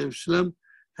 sallallahu alaihi wasallam,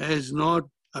 has not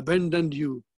abandoned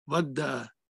you. Wadda.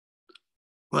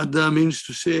 Wadda means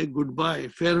to say goodbye,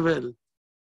 farewell.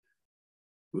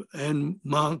 And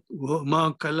ma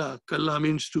kala. Kala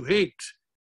means to hate.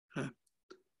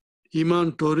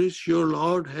 Iman Tourist, your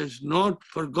Lord has not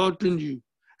forgotten you,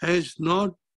 has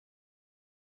not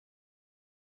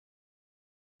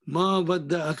Ma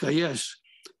wadda'aka, yes,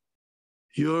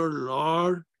 your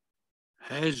Lord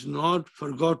has not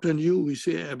forgotten you, we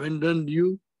say abandoned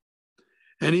you,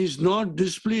 and he's not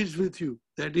displeased with you.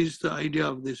 That is the idea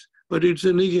of this, but it's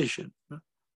a negation.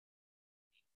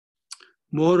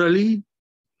 Morally,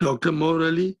 Dr.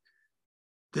 Morally,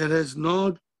 there has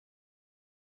not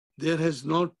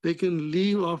taken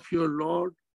leave of your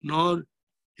Lord, nor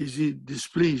is he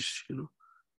displeased,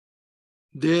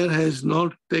 There has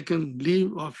not taken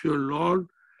leave of your Lord,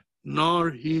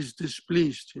 nor he is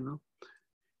displeased,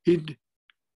 It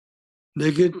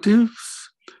negatives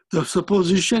the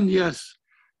supposition, yes,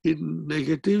 it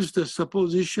negatives the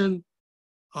supposition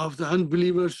of the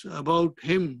unbelievers about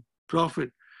him,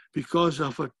 Prophet, because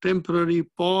of a temporary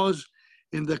pause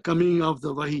in the coming of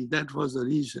the wahi. That was the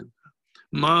reason.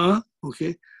 Ma,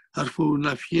 okay, harfu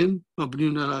nafiyin,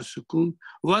 mabniun ala sukun,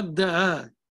 wadda'a,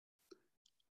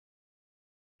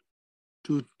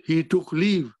 he took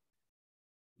leave,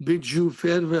 bid you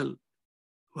farewell,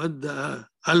 wadda'a,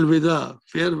 alwida,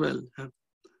 farewell.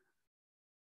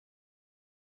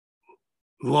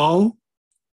 Wow,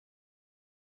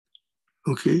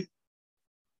 okay,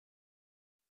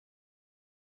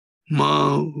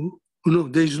 ma, no,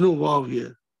 there is no wow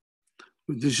here.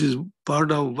 This is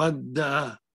part of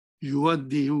wadda'a,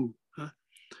 yuwaddi'u.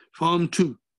 Form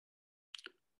 2.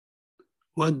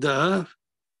 ودع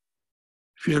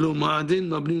فعل ماض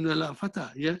مبني على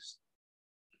فتح, yes.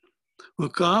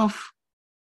 وكاف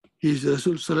is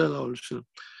رسول صلى الله عليه وسلم.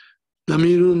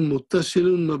 ضمير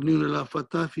متصل مبني على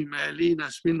فتح في محل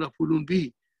نصب مفعول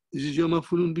به. This is your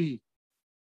مفعول به.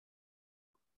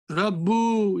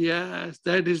 ربو, yes,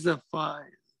 that is the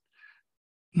file.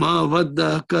 ما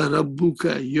ودعك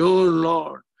ربك, your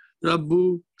Lord.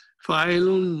 ربو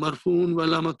فاعل مرفوع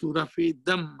وعلامة رفعه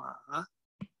الضمة.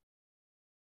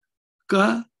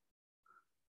 ك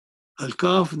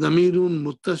الكاف ضمير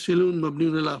متصل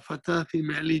مبني على فتح في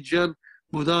محل جر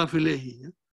مضاف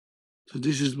إليه. So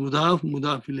this is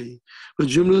مضاف إليه.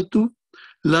 والجملة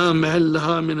لا محل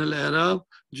لها من الإعراب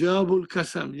جواب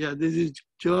القسم. Yeah, this is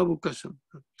جواب القسم.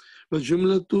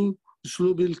 والجملة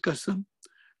أسلوب القسم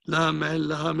لا محل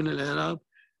لها من الإعراب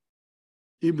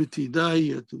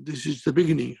ابتدائية. This is the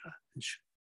beginning.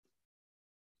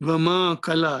 وما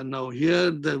كلا. Now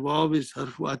here the verb is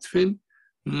حرف عطف.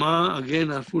 ما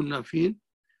again حرف نفي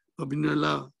مبني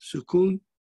على سكون.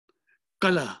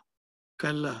 كلا.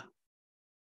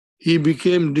 He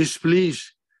became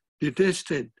displeased,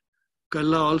 detested.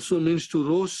 Kalla also means to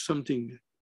roast something.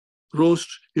 Roast,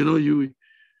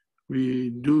 we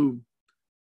do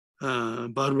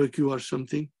barbecue or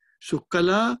something. So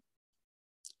kalla,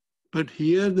 but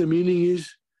here the meaning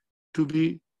is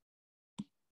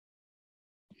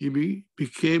he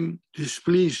became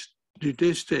displeased,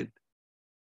 detested.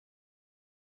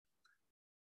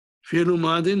 فعل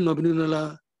ماض مبني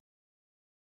على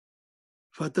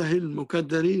فتح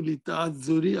المقدر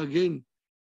للتعذر, again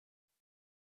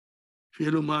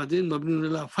فعل ماض مبني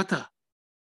على فتح.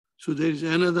 So there is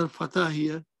another fatah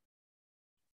here,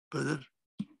 brother.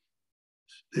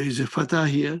 There is a fatah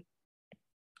here.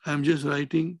 I'm just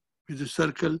writing with a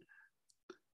circle.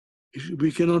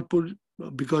 We cannot put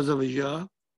because of a ya.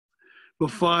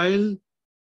 وفاعل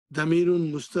ضمير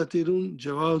مستتر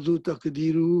جواز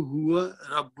تقديره هو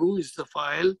رب is the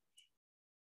file.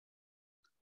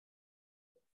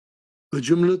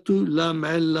 وجملة لا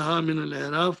محل لها من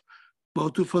الإعراب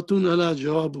موصوفة على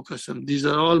جواب قسم. These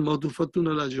are all موصوفة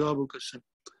على جواب قسم.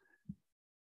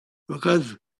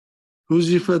 وقد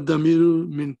حذف الضمير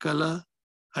من كلا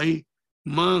أي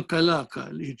ما كلاك.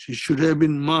 It should have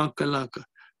been ما كلاك,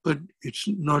 but it's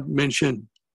not mentioned.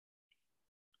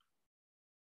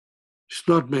 It's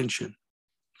not mentioned.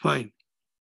 Fine.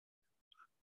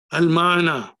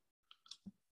 Al-ma'na.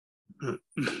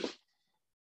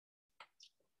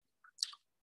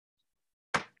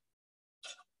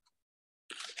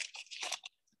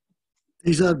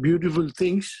 These are beautiful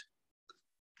things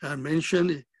that are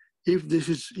mentioned. If this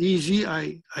is easy,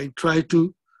 I try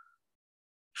to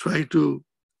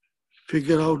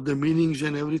figure out the meanings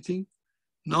and everything.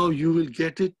 Now you will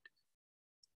get it.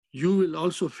 You will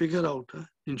also figure out,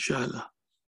 inshallah.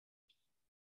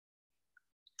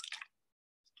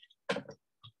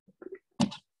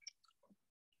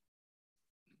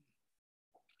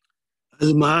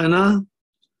 Al-ma'na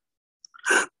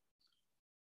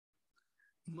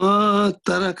ma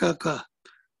tarakaka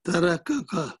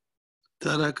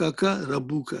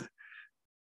rabbuka.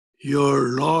 Your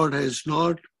Lord has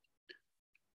not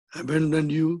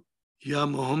abandoned you, Ya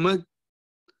Muhammad.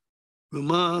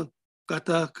 Ma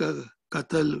kataka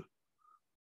katal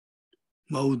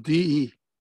maudi.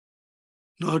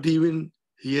 Not even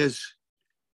he has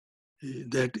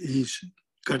that is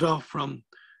cut off from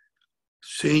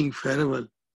saying farewell.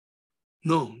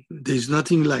 No, there's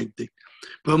nothing like that.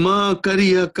 Pama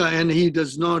kariyaka, and he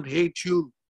does not hate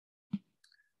you.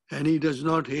 And he does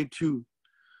not hate you.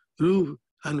 Ruh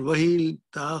and Wahil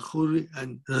Ta'akhur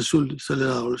and Rasul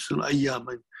Sallallahu Alaihi Wasallam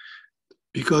ayyaman.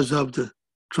 Because of the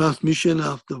transmission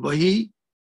of the Wahi,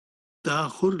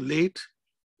 Ta'akhur, late,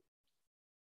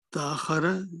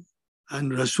 Ta'akhara,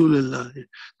 and Rasulullah.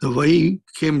 The Wahi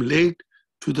came late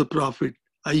to the Prophet,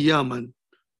 ayyaman,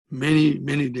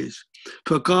 many days.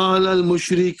 فَقَالَ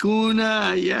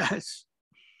الْمُشْرِكُونَ, yes.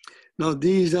 Now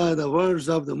these are the words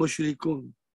of the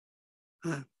mushrikun.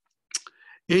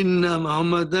 Inna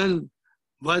Muhammadan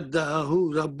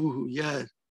wadda'ahu rabbuhu. Yes.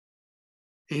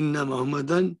 Inna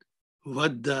Muhammadan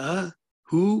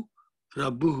wadda'ahu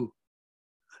rabbuhu.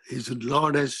 His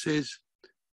Lord has says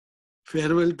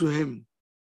farewell to him.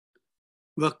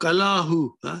 Wa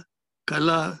kalahu,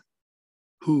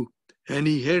 kalahu, and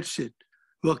he hates it.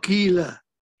 Wakila.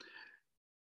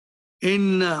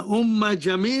 Inna umma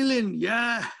jamilin.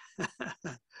 Yeah.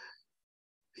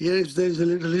 Yes, there's a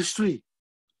little history.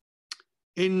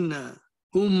 Inna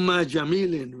umma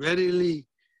jamilin. Verily,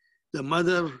 the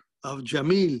mother of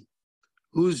Jamil.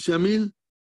 Who's Jamil?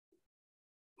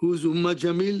 Who's Umma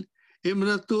Jamil?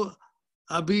 Imratu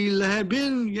Abi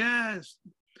Lahabin. Yes.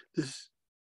 This,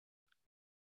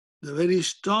 the very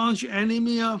staunch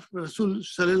enemy of Rasul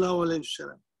Sallallahu Alaihi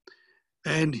Wasallam.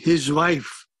 And his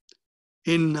wife,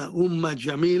 Inna Umma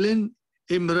Jamilin,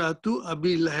 Imratu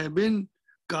Abi Lahabin,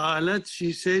 Qalat,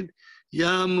 she said,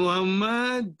 Ya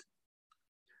Muhammad,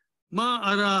 Ma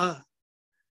ara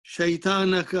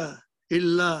shaitanaka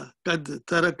illa kad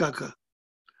tarakaka.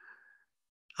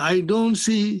 I don't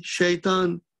see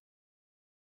shaitan,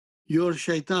 your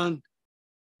shaitan,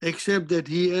 except that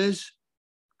he has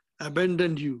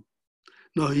abandoned you.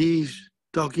 No, he's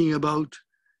talking about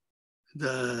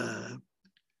the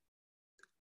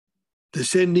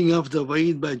sending of the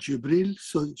Waid by Jibril.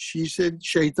 So she said,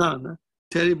 shaitan,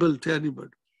 terrible.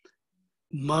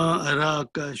 Ma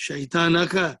araka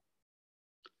shaitanaka.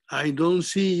 I don't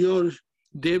see your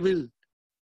devil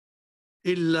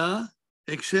illa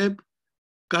except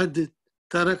kad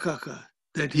tarakaka,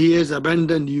 that he has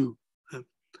abandoned you.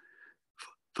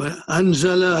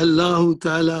 Anzala Allahu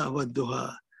Ta'ala wa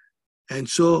Duha. And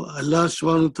so Allah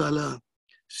subhanahu wa ta'ala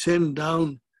sent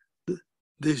down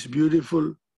this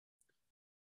beautiful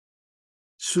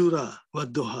surah wa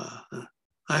Duha.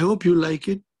 I hope you like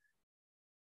it.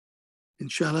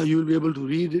 Inshallah, you'll be able to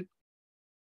read it.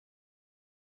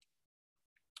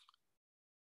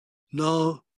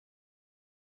 Now,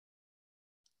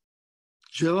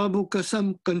 Jawabu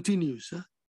Qasam continues.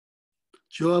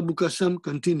 Jawabu Qasam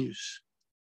continues.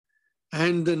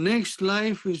 And the next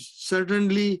life is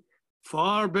certainly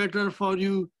far better for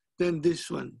you than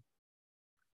this one.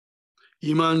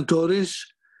 Iman Torres,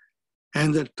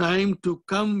 and the time to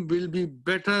come will be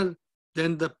better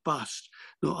than the past.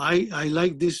 No, I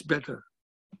like this better.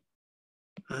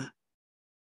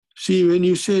 See, when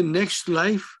you say next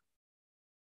life,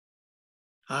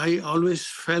 I always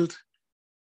felt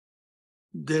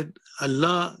that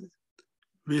Allah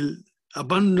will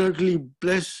abundantly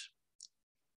bless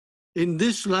in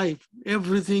this life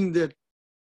everything that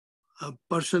a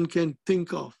person can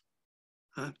think of.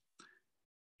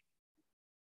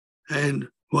 And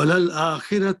walal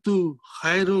akhiratu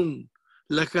khairun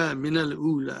laka minal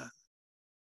ula.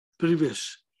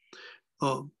 Previous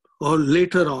or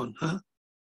later on.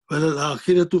 Walal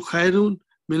akhiratu khairun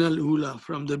minal ula.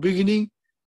 From the beginning,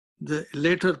 the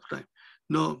later time.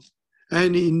 No.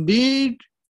 And indeed,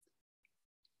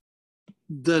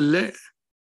 the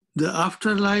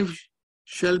afterlife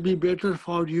shall be better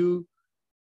for you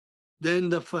than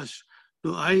the first.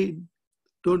 No, I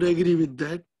don't agree with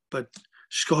that, but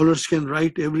scholars can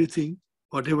write everything,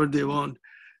 whatever they want.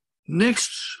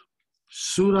 Next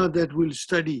surah that we'll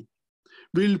study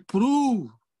will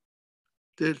prove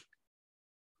that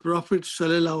Prophet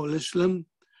Sallallahu Alaihi Wasallam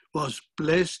was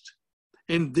blessed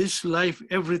in this life,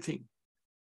 everything.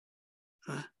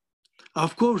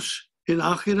 Of course, in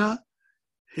Akhirah,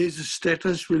 his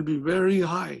status will be very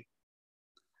high.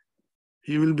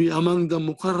 He will be among the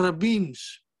Muqarrabins,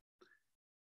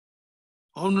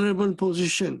 honorable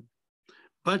position.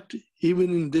 But even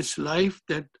in this life,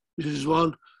 that is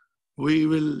what we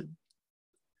will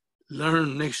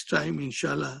learn next time,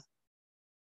 inshallah.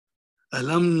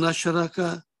 Alam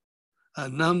nashraka,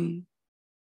 anam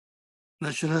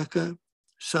nashraka,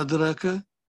 sadraka,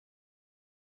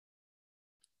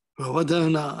 wa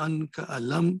wadana anka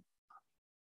alam.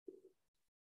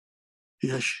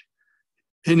 Yes.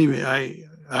 Anyway,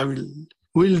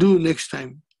 we'll do next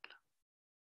time.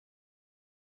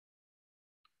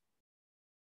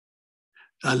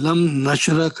 Alam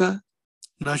nashraka,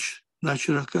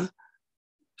 nashraka,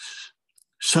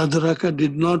 sadraka,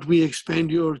 did not we expand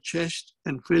your chest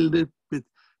and filled it with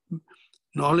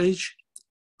knowledge?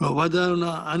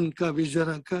 Wadana anka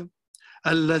vizaraka,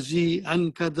 allazi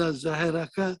ankada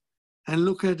zahiraka, and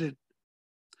look at it.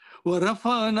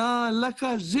 Warafa'ana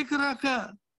laka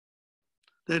zikraka.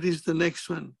 That is the next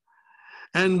one.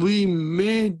 And we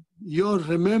made your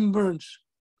remembrance.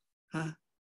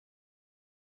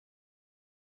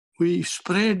 We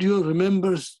spread your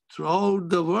remembrance throughout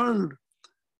the world.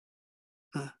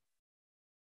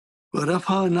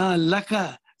 Warafa'ana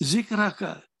laka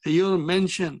zikraka. Your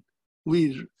mention.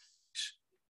 We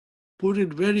put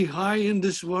it very high in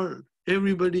this world.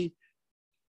 Everybody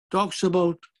talks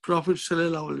about Prophet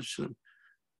Sallallahu Alaihi Wasallam.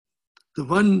 The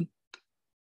one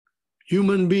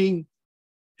human being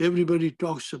everybody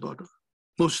talks about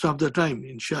most of the time,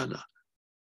 inshallah.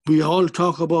 We all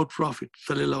talk about Prophet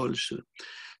Sallallahu Alaihi Wasallam.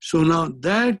 So now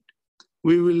that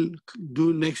we will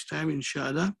do next time,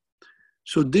 inshallah.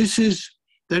 So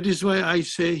that is why I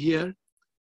say here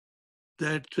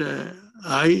that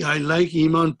I like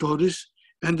Iman Taurus,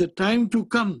 and the time to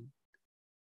come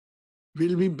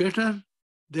will be better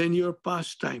than your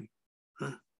past time.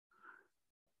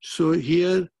 So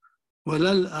here,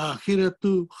 walal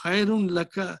akhiratu khairun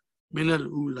laka minal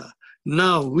ula.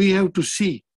 Now we have to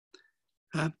see.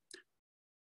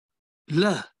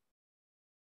 La.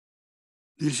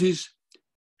 This is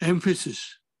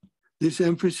emphasis. This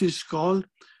emphasis is called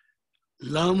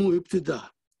lamu ibtida.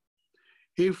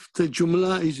 If the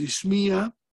jumla is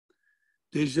ismiya,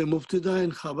 there is a mubtada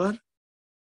and khabar.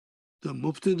 The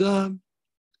mubtada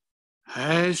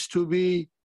has to be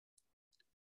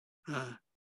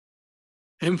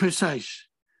emphasized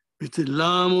with the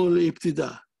lamul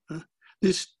ibtida.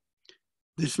 This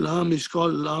lam is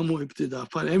called lamu ibtida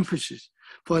for emphasis,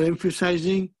 for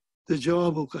emphasizing the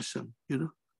jawabu qasam.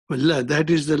 Wallah, that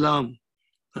is the lam.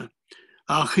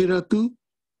 Akhiratu,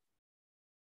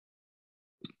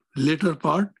 later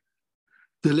part.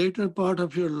 The later part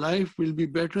of your life will be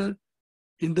better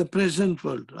in the present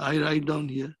world. I write down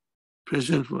here,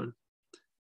 present world.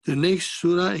 The next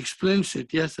surah explains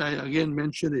it. Yes, I again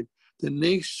mention it. The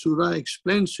next surah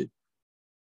explains it.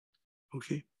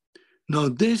 Okay. Now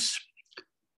this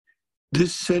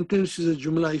sentence is a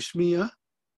jumla ismiya.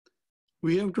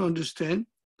 We have to understand,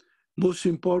 most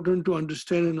important to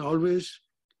understand and always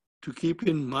to keep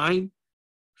in mind,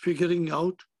 figuring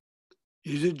out,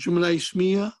 is it jumla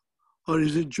ismiya or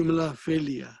is it jumla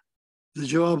failure? The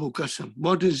jawabu qasam.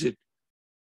 What is it?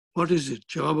 What is it?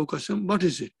 Jawabu qasam. What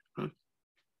is it?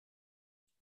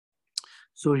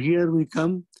 So here we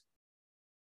come.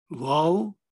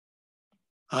 Waw,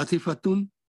 atifatun,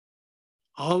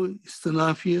 aw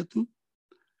istanafiyatu,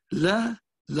 la,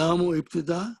 lamu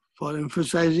ibtida, for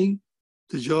emphasizing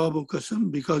the jawabu qasam,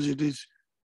 because it is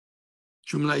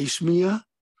jumla ismiya.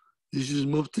 This is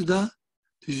mubtada.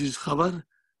 This is khabar.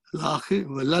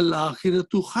 Walal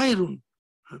akhiratu khairun.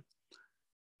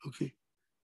 Okay.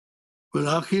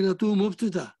 Wal akhiratu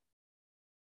mubtada.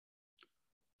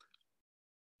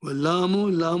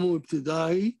 Wallamu lamu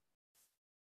ibtidai.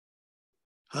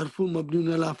 Harfu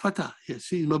mabniun ala fatha. Yes,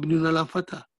 see, mabniun ala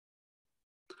fatha.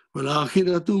 Wal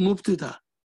akhiratu mubtada.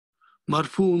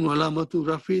 Marfuun walamatu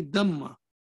rafi damma.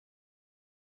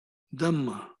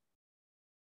 Damma.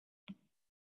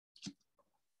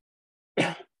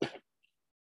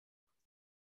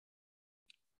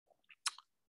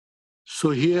 So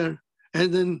here,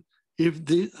 and then if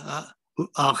the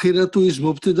akhiratu is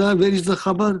mubtada, where is the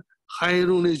khabar?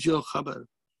 Khairun is your khabar.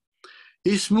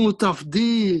 Ismu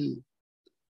tafdil.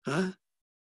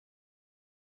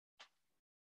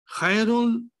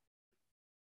 Khairun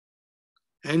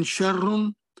and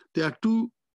sharrun, they are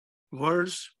two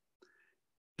words.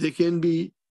 They can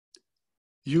be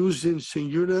used in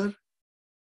singular,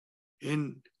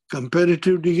 in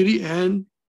comparative degree and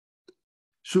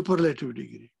superlative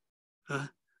degree.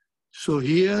 So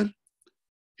here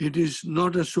it is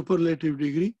not a superlative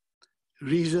degree.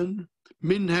 Reason,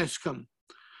 min has come.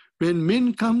 When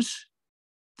min comes,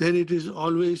 then it is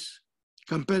always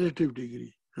comparative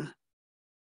degree.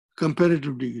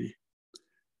 Comparative degree.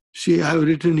 See, I have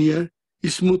written here,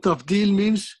 ismu tafdil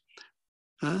means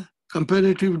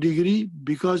comparative degree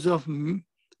because of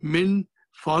min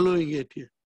following it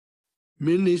here.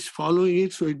 Min is following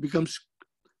it, so it becomes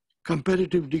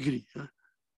comparative degree.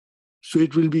 So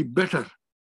it will be better.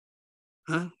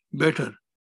 Better.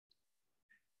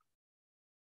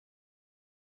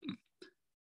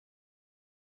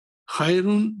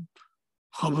 Khairun,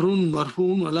 khabarun,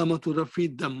 marfuun, alamatu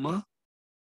rafi damma.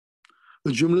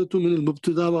 الجملة من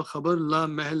المبتدا وخبر لا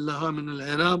محل لها من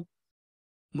الإعراب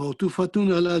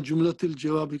Mawtufatun ala jumlatil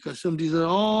jawabi qasam. These are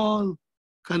all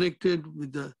connected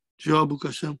with the jawabu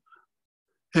qasam.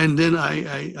 And then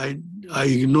I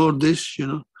ignore this, you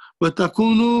know.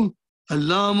 وَتَكُونُ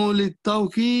اللَّامُ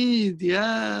لِلتَّوْكِيد.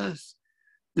 Yes,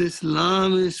 this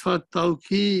lam is for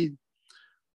tawqeed.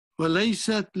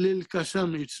 وَلَيْسَتْ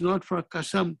لِلْقَسَمِ. It's not for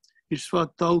qasam, it's for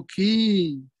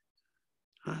tawqeed.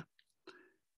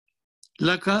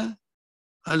 Laka,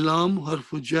 a lam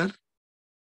harfu jar.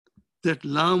 That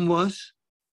lam was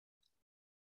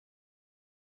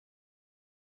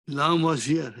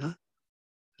here.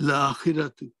 La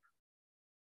akhiratu.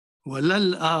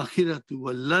 Walal akhiratu.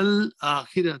 Walal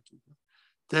akhiratu.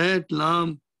 That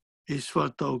lam is for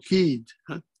tawqeed.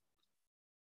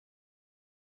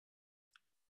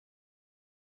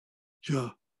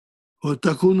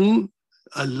 وتكون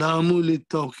اللام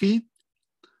للتوكيد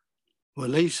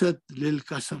وليست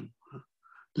للقسم.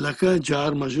 لك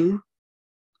جار مجرور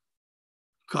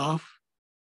كاف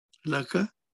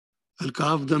لك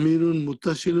الكاف ضمير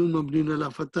متصل مبني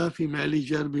على فتح في محل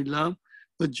جر باللام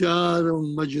وجار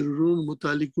مجرور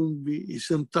متعلق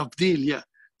باسم تفضيل. يا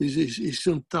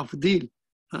اسم تفضيل.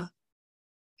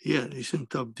 يا اسم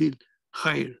تفضيل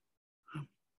خير.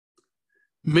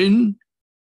 من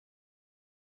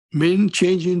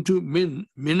change into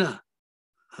mina.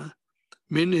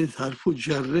 Min is harfu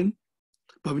jarrin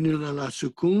مبني على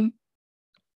سكون.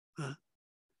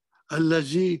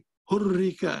 الذي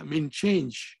حرك من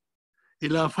change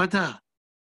إلى فتح,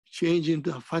 change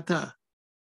into فتح.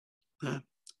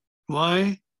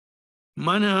 Why?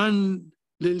 منعا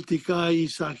لالتقاء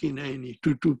ساكنين,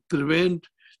 to prevent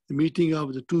the meeting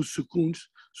of the two sukuns,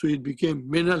 so it became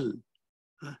minal.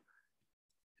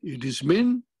 It is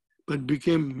min, but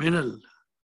became minal.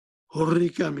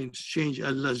 Hurrika means change.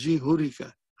 Allazi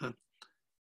hurrika.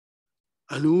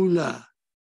 Alula,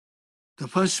 the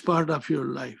first part of your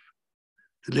life.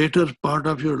 The later part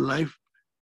of your life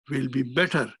will be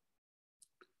better.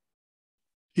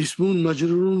 Ismun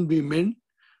majrurun bi min,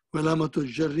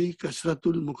 walamatul jarri,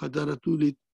 kasratul muqaddaratu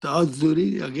li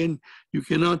ta'azzuri. Again, you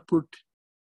cannot put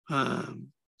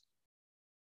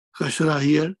kasra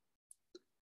here.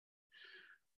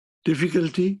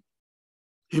 Difficulty,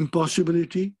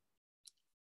 impossibility,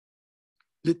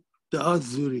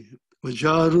 للتعذر.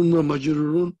 وجار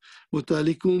ومجرور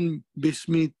متعلق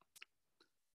باسم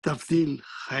تفضيل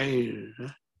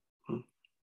خير.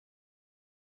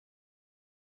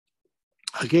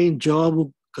 Again,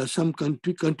 Jawab Qasam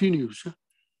continues.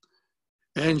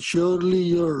 And surely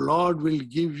your Lord will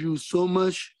give you so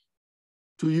much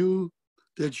to you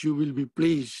that you will be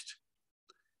pleased.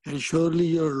 And surely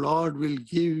your Lord will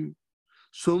give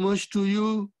so much to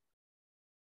you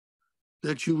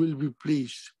that you will be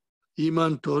pleased.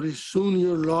 Iman Torah, soon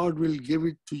your Lord will give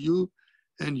it to you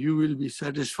and you will be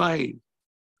satisfied.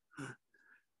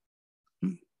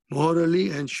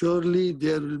 Morally, and surely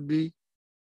there will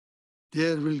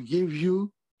give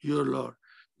you your Lord.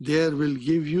 There will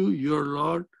give you your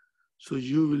Lord, so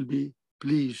you will be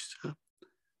pleased.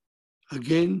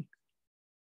 Again,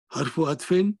 harfu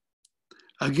atfin.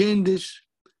 Again, this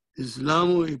is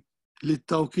lamu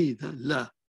litawqeed, la.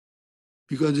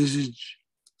 Because this is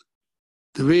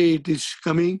the way it is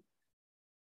coming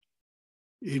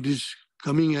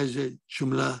as a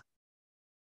jumla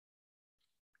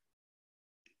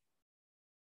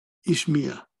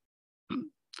ismiya.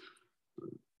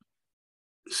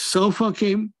 Sawfa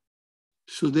came,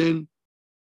 so then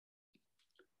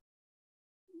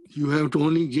you have to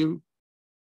only give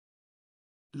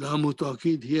lamu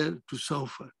tawqeed here to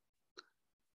sawfa.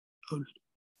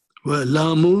 Well,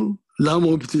 lamu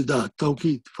ibtida,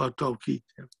 tawqeed, for tawqeed.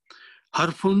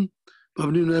 Harfun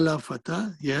mabniun ala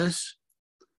fatha, yes.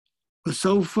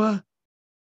 Sawfa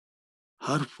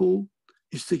harfu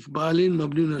istiqbalin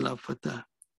mabniun ala fatha.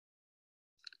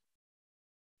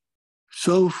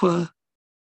 Sawfa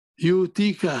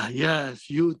yutika, yes,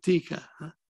 yutika.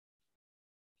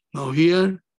 Now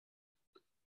here,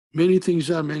 many things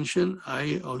are mentioned.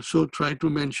 I also try to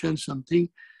mention something.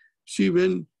 See,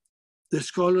 when the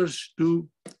scholars do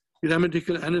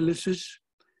grammatical analysis,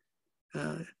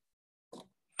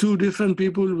 two different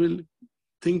people will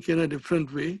think in a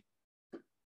different way.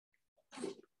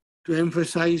 To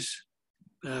emphasize,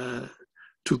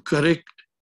 to correct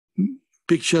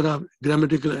picture of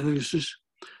grammatical analysis,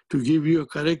 to give you a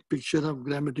correct picture of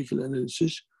grammatical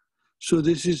analysis. So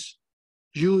this is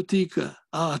yutika,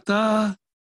 ata,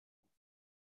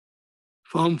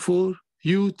 form 4,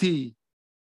 yuti.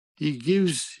 He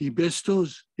gives, he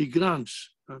bestows, he grants.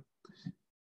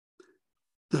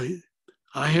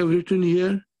 I have written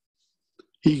here,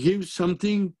 he gives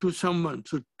something to someone.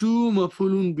 So two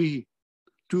mafulun bihi,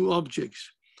 two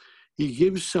objects. he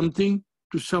gives something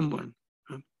to someone.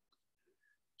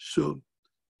 So,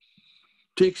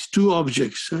 takes two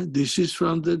objects. This is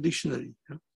from the dictionary.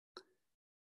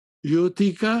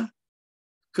 Yotika,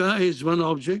 ka is one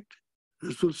object,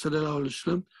 Rasul Sallallahu Alaihi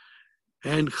Wasallam,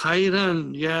 and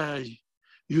khairan, yeah,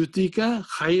 Yutika,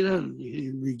 khairan, he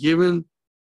will be given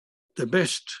the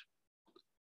best.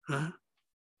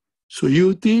 So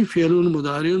yuti, fi'lun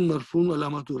mudariun, marfun,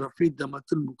 alamatu rafi,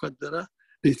 damatul muqaddara,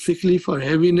 basically for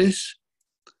heaviness.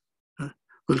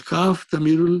 Wal-kaf,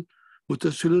 tamirul,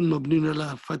 mutasilun, mabnin ala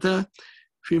fatah,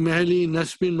 fi mahali,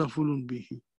 nasbin, mafulun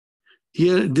bihi.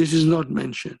 Here, this is not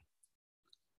mentioned.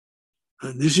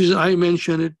 This is, I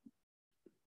mention it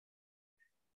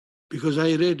because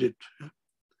I read it.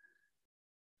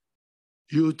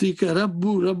 Yutika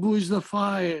Rabbu, Rabbu is the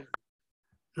file.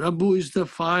 Rabbu is the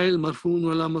file, marfun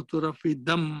walamatu rafi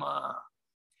damma.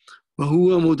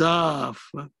 Wahuwa mudaf.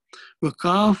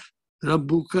 Wakaf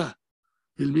Rabbuka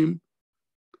will be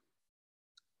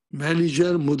mahali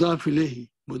jar mudaf ilayhi.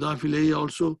 Mudaf ilayhi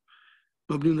also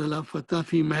mabni ala fatah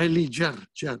fi mahali jar.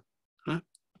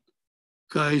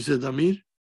 Ka is the damir.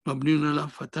 Mabni ala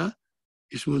fatah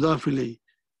is mudaf ilayhi.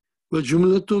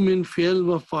 وجملة من فعل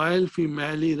وفاعل في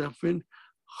محل رفع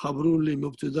خبر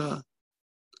لمبتدا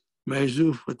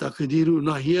محذوف وتقديره.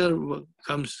 Now here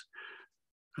comes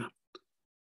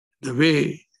the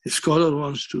way the scholar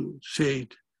wants to say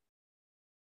it.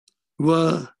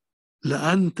 وَلَأَنْتَ.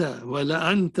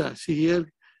 See,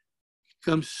 here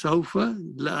comes سوف.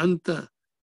 لأنت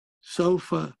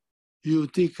سوف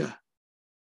يؤتيك.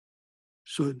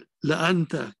 So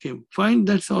لأنت came. Fine,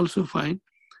 that's also fine.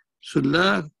 So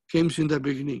la comes in the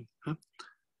beginning.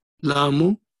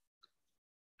 Lamu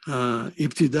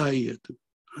ibtidaiyatu.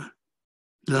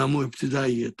 Lamu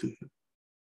ibtidaiyatu.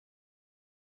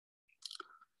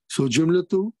 So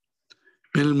jumlatu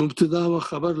min al-mubtada wa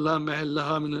khabar la mahal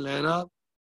laha min al-i'rab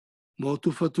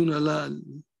mawtufatun ala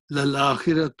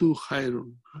lal-akhiratu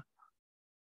khairun.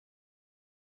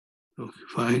 Okay,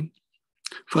 fine.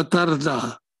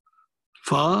 Fatarda.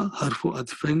 Fa harfu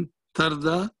atfin.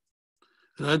 Tarda.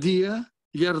 Radiya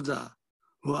yarda.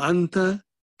 Wa anta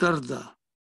tarda.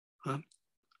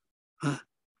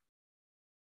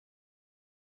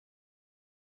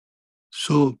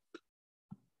 So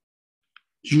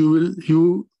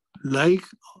you like,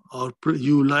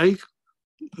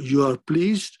 you are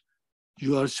pleased,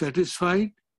 you are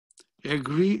satisfied,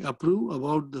 agree, approve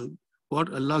about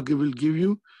what Allah will give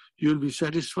you. You will be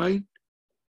satisfied,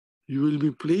 you will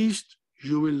be pleased,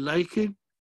 you will like it,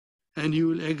 and you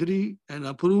will agree and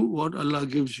approve what Allah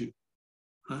gives you.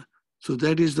 So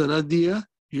that is the radiya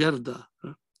yarda.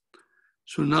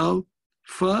 So now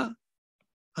fa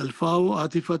al-fa'u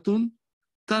atifatun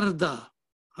tarda.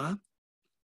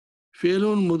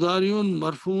 Fi'lun mudariun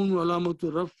marfun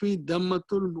walamatu rafi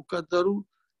dammatul muqaddaru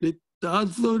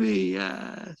litta'athuri.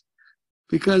 Yes.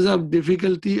 Because of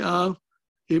difficulty of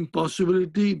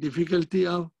impossibility, difficulty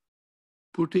of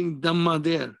putting damma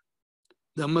there.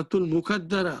 Dammatul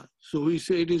muqaddara. So we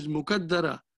say it is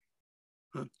muqaddara.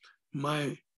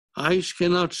 My eyes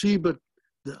cannot see, but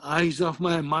the eyes of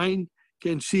my mind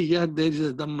can see. Yeah, there is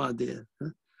a damma there.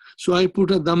 So I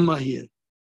put a damma here,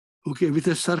 okay, with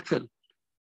a circle,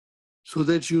 so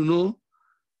that you know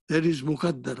that is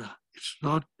muqaddara. It's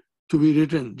not to be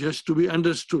written, just to be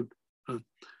understood.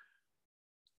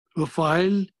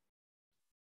 Wafa'il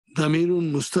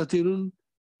damirun mustatirun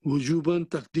wujuban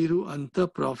taqdiru anta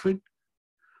prophet.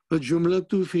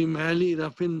 Jumlatu fi mahali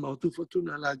rafin mawtufatun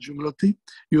ala jumlati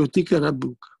yutika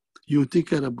rabbuka.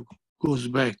 Yutika rabbuka goes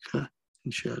back,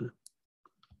 inshallah.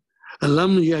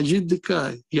 Alam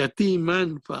yajidka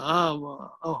yatiman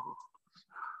fa'awa. Oh.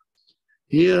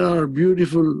 Here are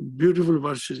beautiful, beautiful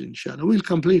verses, inshallah. We'll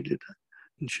complete it,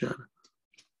 inshallah.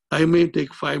 I may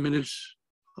take 5 minutes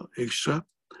extra.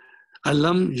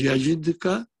 Alam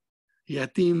yajidka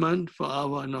yatiman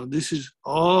fa'awa. Now this is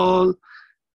all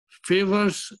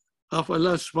favors of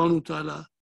Allah subhanahu wa ta'ala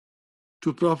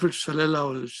to Prophet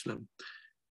sallallahu alaihi wasallam.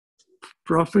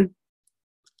 Prophet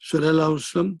sallallahu alaihi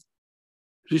wasallam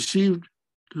received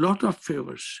lot of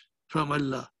favors from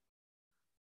Allah,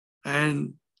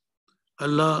 and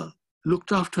Allah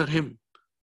looked after him.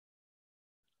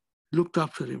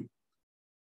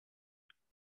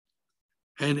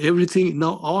 And everything,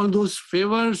 now all those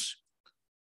favors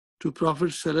to Prophet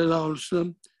sallallahu alaihi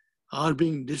wasallam are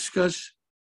being discussed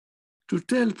to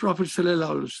tell Prophet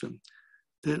sallallahu alaihi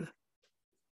wasallam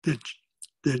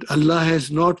that Allah has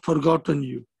not forgotten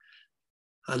you.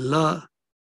 Allah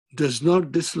does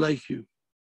not dislike you.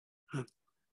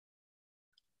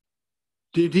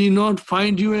 Did he not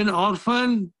find you an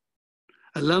orphan?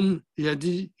 Alam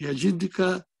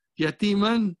yajidka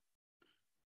yatiman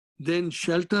then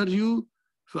shelter you.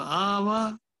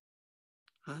 فَآوَى.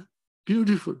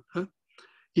 Beautiful.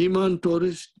 Iman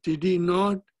tourist, did he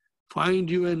not find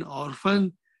you an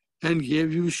orphan and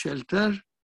gave you shelter?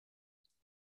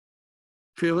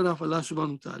 Favor of Allah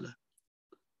subhanahu wa ta'ala.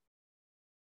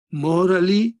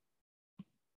 Morally,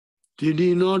 did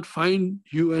he not find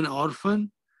you an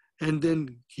orphan and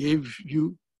then gave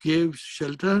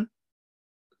shelter?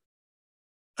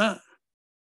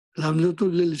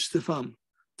 Lamzatul lil istifam.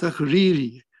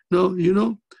 Takriri. No,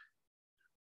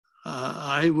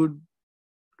 I would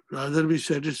rather be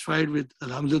satisfied with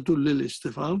Alhamdulillah lil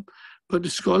istifam, but the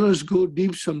scholars go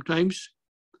deep sometimes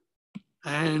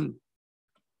and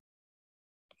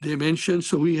they mention,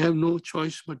 so we have no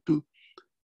choice but to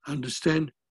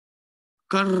understand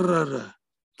karrara,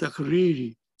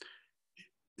 takriri.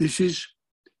 This is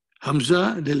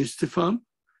Hamza lil istifam,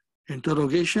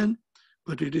 interrogation,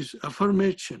 but it is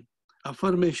affirmation,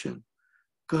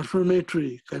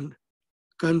 confirmatory,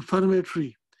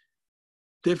 confirmatory,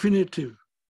 definitive,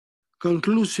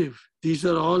 conclusive. These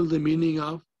are all the meaning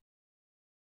of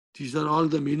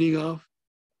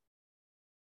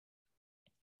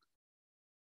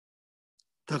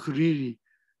takriri.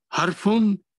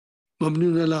 Harfun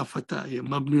mabniun ala fatah,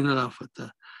 mabniun ala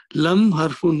fatah. Lam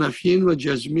harfun nafyin wa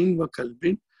jazmin wa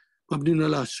kalbin mabniun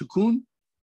ala sukun.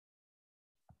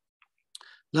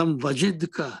 Lam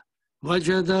wajidka,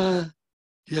 wajada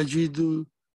yajidu,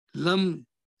 lam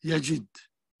yajid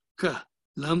ka,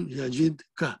 lam yajid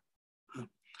ka.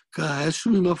 Ka has to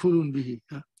be mafulun bihi.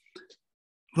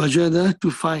 Wajada,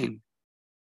 to find.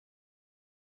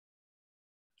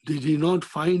 Did he not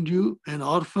find you an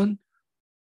orphan?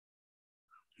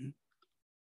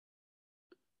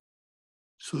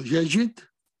 So yajid,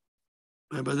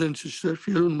 my brother and sister,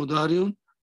 fi'lun mudari'un,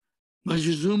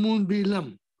 majzumun bi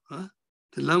lam.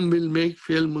 The lam will make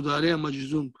fi'l mudari'a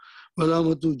majzum.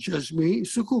 Walamatu jazmihi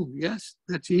sukun. Yes,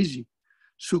 that's easy.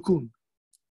 Sukun.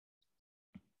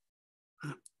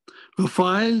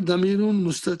 Fa'il damirun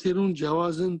mustatirun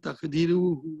jawazan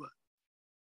taqdiruhu huwa.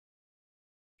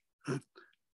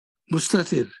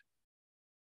 Mustatir.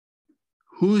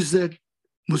 Who is that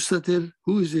mustatir?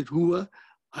 Who is it? Huwa?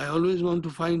 I always want to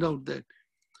find out that.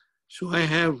 So I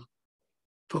have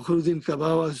Fakhruddin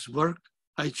Kabawa's work.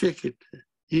 I check it.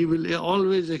 He will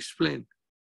always explain.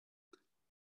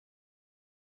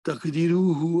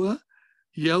 Taqdiru huwa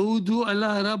yaudu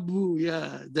ala rabbu.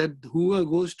 Yeah, that huwa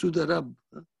goes to the Rabb.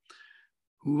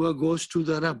 Huwa goes to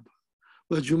the Rabb.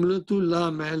 Wa jumlatu la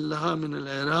mahallaha min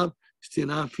al-i'rab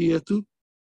istinafiyatu.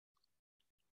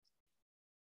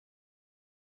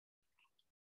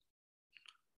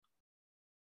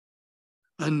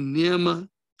 An-niyama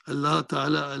Allah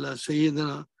Ta'ala ala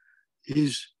Sayyidina,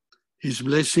 his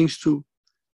blessings to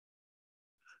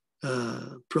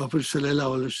Prophet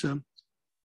Sallallahu Alaihi Wasallam.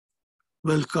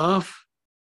 Well, kaf,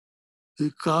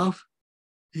 the kaf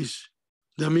is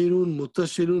damirun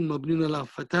muttasilun mabniun ala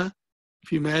fatah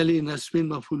fi mali nasbin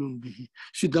mafulun bihi.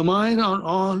 See, damair are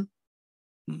all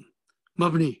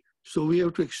mabni. So we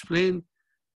have to explain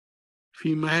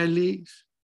fi mali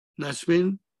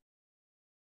nasbin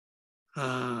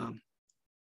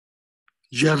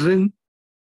jarrin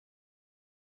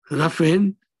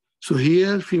rafin. So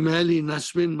here fi mali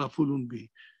nasbin mafulun bihi.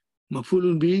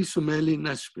 Mafulun bihi, so mali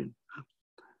nasbin.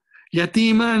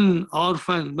 Yatiman,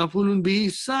 orphan, mafulun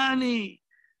bihi sani.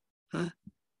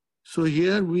 So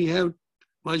here we have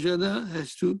wajada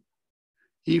has to,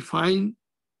 he find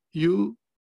you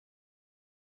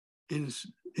in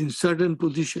certain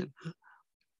position.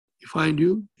 He find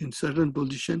you in certain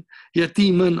position.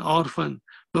 Yatiman, orphan,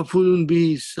 mafulun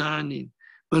bihi sani.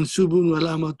 Mansubun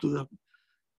walamatu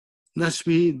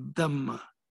nasbi damma.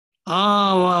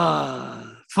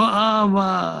 Awa,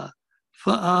 fa'awa,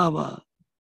 fa'awa.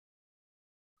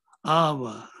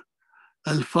 Awa.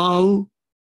 Al-fa'u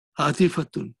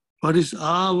atifatun. What is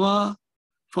awa?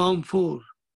 Form 4.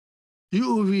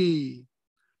 Yu'vi,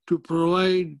 to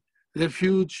provide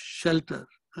refuge, shelter.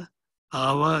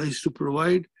 Awa is to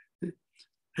provide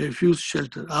refuge,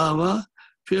 shelter. Awa,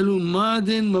 fi'lu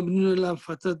madin mabniun ala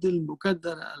fatatil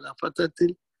mukaddara ala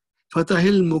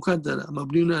fatahil mukaddara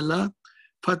mabniun ala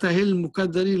fatahil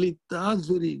mukaddari li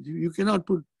ta'azzuri. You cannot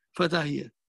put fatah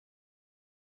here.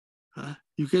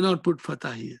 You cannot put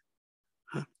fatah here.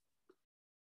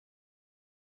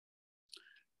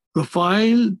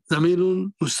 Fa'il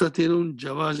damirun mustatirun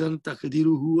jawazan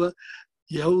taqdiru huwa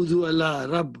yaudu ala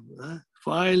Rabb.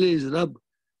 Fa'il is Rabb.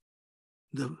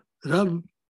 The Rabb,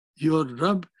 your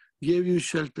Rabb gave you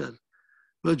shelter.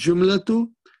 Wa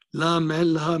jumlatu la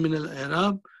mahallaha min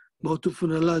al-i'rab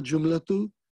mawtufun ala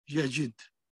jumlatu yajid.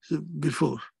 So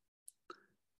before.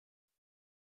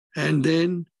 And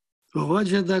then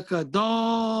وَوَجَدَكَ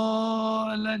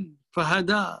ضَالًا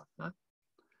فَهَدَى.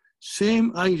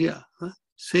 Same idea.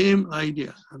 Same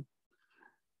idea.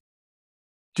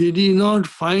 Did he not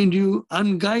find you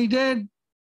unguided?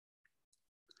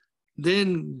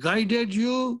 Then guided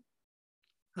you.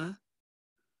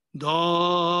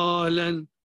 ضَالًا,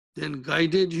 then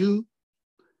guided you.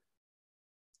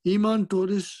 Iman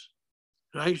Tourist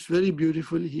writes very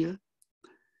beautifully here.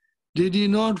 Did he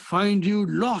not find you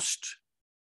lost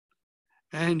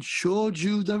and showed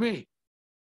you the way?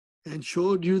 And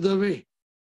showed you the way.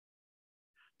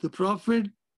 The Prophet,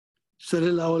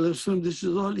 Sallallahu Alaihi Wasallam, this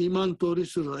is all Iman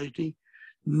Tourist is writing,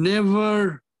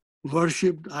 never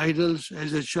worshipped idols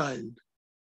as a child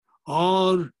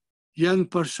or young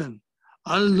person.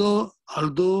 Although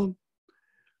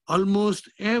almost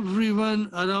everyone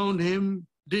around him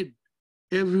did.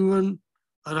 Everyone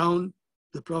around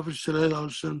the Prophet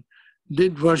ﷺ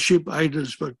did worship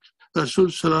idols, but Rasul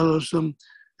ﷺ,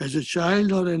 as a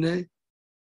child or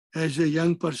as a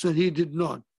young person, he did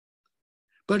not.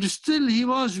 But still he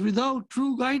was without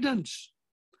true guidance.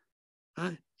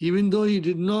 Even though he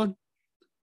did not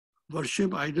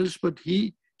worship idols, but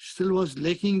he still was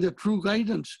lacking the true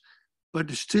guidance. But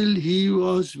still he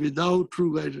was without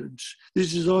true guidance.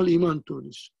 This is all Iman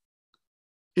Tourist.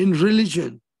 In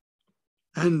religion,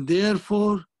 and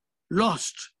therefore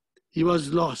lost. He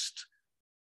was lost.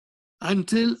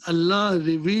 Until Allah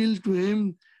revealed to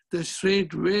him the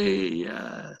straight way.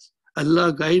 Yes.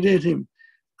 Allah guided him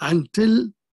until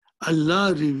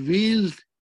Allah revealed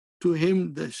to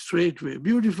him the straight way.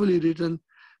 Beautifully written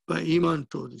by Iman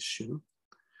Tourist.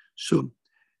 So,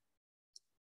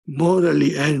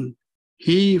 morally, and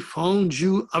he found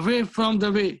you away from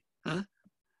the way.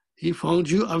 He found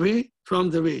you away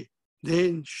from the way.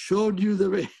 Then showed you the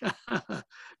way.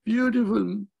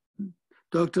 Beautiful,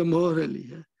 Dr.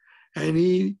 Morally. And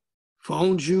he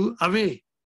found you away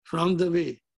from the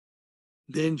way.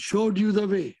 Then showed you the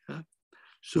way.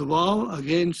 So wow,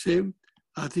 again same.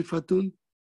 Atifatun,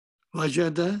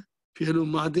 wajada, fi'lu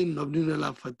madin, mabnun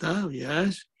ala fatah.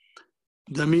 Yes.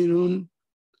 Damirun,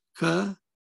 ka,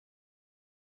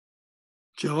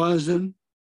 jawazan.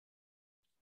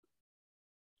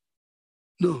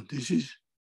 No, this is,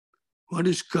 what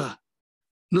is ka?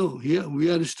 No, here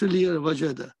we are still here,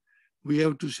 wajada. We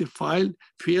have to say file.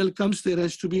 Fi'al comes, there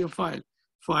has to be a file.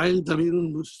 File,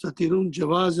 damirun, mustatirun,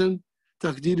 jawazan,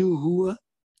 taqdiru huwa,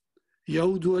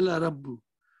 yaudu ala rabbu.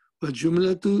 Wa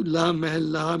jumlatu la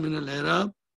mahallaha min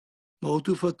al-i'rab,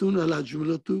 mawtufatun ala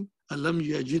jumlatu, alam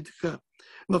yajidka.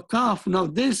 Wa kaf, now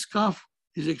this kaf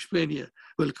is explained here.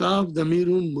 Wal kaf,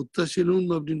 damirun, muttasilun,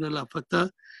 mabdun ala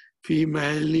fatah, fi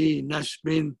mahalli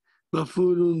nasbin,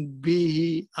 mafulun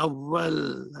bihi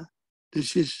awwal.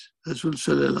 This is Rasul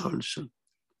Sallallahu Alaihi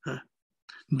Wasallam.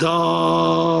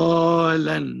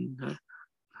 Dalan.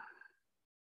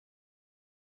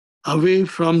 Away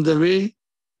from the way,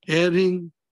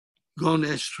 erring, gone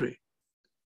astray.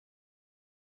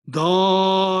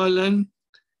 Dalan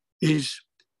is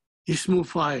ismu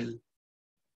fa'il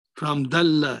from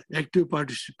dalla, active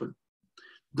participle.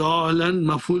 Dalan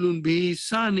mafulun bihi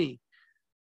sani.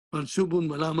 Mansubun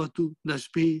malamatu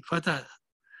nasbi fatah.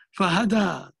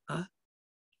 Fahada.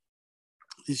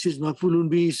 This is mafulun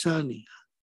bihi sani.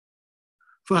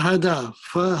 Fahada.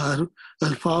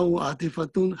 Al-fa'u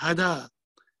atifatun hada.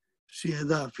 See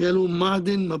hada. Fi'lu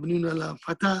madin mabnun ala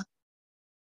fatah.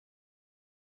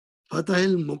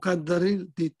 Fatahil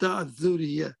muqaddaril di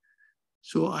ta'adhuriyya.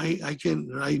 So I can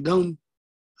write down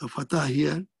a fatah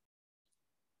here,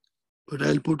 but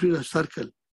I'll put it a circle.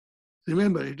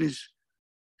 Remember, it is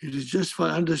just for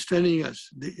understanding us.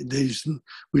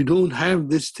 We don't have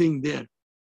this thing there.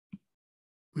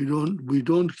 We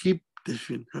don't keep this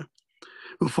in.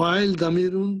 Fa'il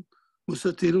damirun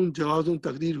mustatirun jawazun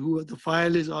taqdir huwa. The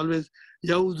fa'il is always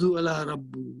yaudu ala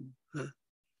rabbu.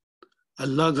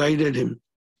 Allah guided him.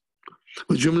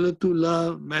 Jumlatu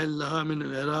la mahallaha min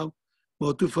al-i'rab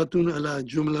mawtufatun ala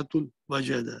jumlatul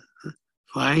wajada.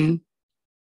 Fine.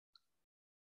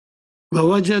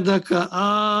 وَوَجَدَكَ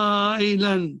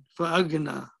آئِلًا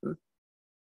فَأَغْنَى.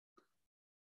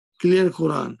 Clear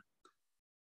Quran.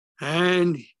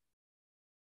 And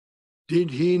did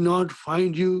he not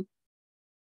find you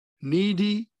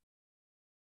needy?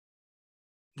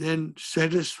 Then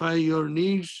satisfy your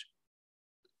needs.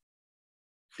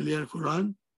 Clear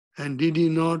Quran. And did he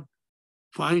not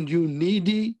find you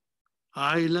needy,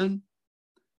 island,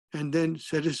 and then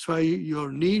satisfy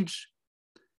your needs?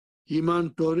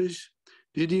 Iman Tourist.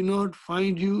 Did he not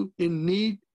find you in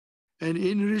need and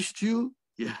enriched you?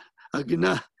 Yeah,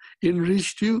 Agna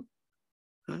enriched you.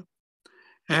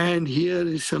 And here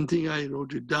is something I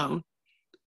wrote it down.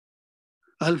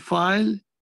 Al-fa'il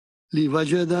li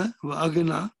wajada wa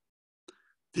agna.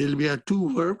 There will be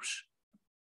two verbs.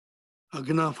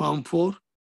 Agna form 4.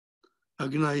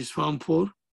 Agna is form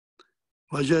 4.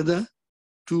 Wajada,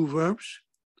 two verbs.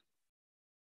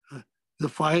 The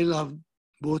fa'il of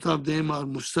both of them are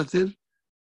mustatir.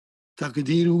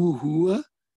 Taqdiruhu huwa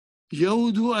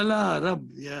yaudu ala Rabb.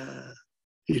 Yeah.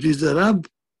 It is the Rabb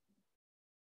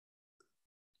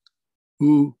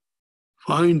who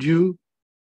found you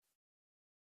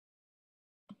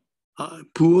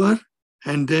poor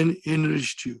and then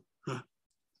enriched you.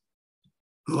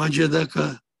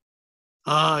 Wajadaka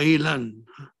ailan,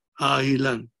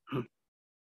 ailan.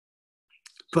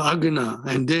 Fa'agna,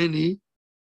 and then he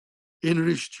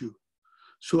enriched you.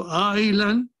 So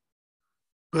ailan,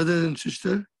 brothers and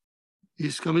sisters,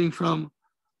 is coming from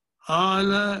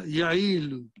ala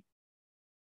ya'ilu.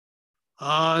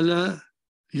 Ala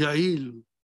ya'ilu.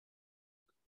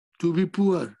 To be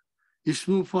poor.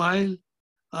 Ismu fa'il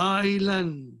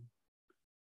ailan.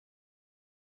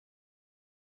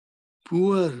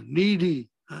 Poor, needy.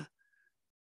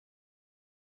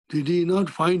 Did he not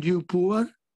find you poor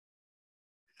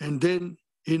and then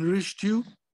enriched you?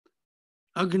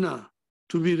 Agna,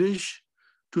 to be rich,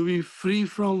 to be free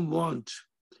from want,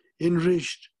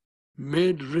 enriched,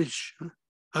 made rich.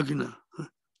 Agna.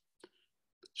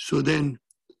 So then,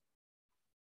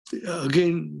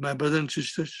 again, my brothers and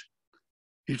sisters,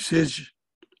 it says,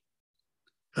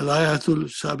 Al-ayatul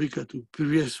sabiqatu,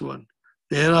 previous one.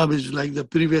 The Arab is like the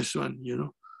previous one, you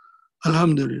know.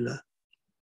 Alhamdulillah.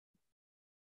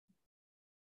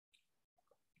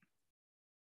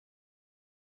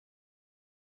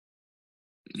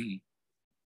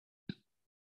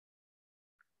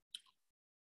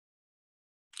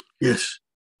 Yes.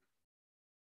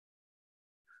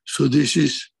 So this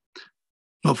is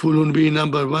Mafulun bi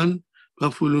number 1,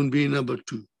 Mafulun bi number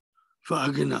 2.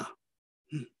 Fa'agna.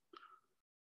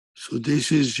 So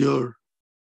this is your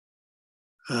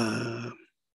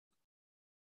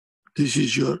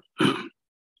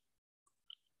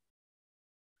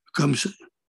comes.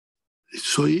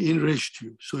 So he enriched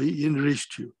you. So he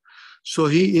enriched you. So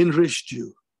he enriched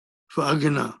you.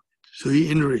 Fa'agna. So he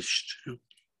enriched you.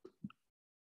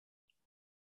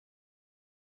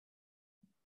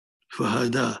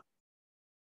 Fahada.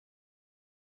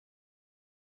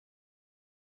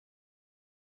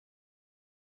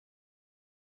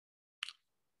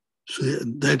 So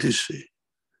that is,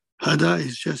 hada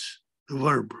is just the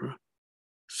verb.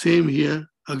 Same here,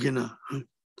 agna.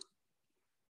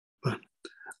 But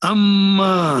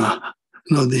amma.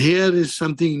 Now here is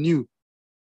something new.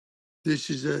 This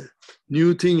is a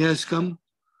new thing has come.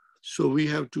 So we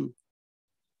have to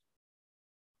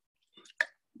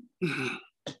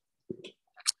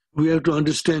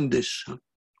understand this.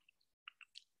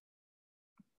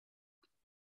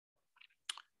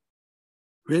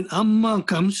 When amma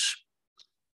comes,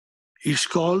 it's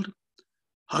called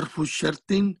harfu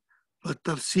shartin wa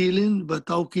tafsilin wa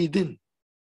tawqidin.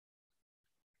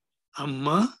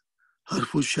 Amma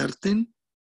harfu shartin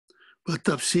wa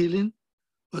tafsilin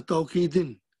wa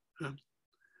tawqidin.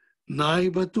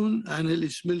 Naibatun anil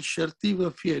ismil sharti wa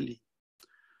fi'li.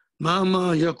 Ma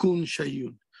yakun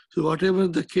shayun. So whatever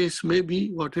the case may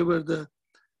be, whatever the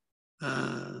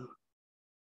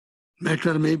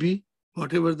matter may be,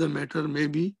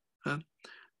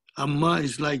 amma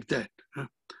is like that.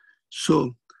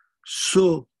 So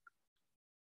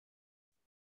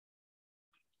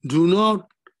do not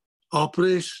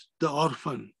oppress the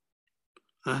orphan.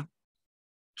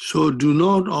 So do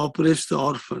not oppress the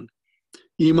orphan.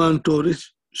 Iman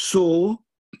Torres. So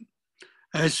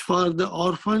as for the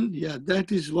orphan, yeah,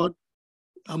 that is what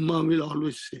Amma will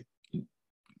always say.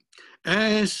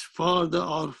 As for the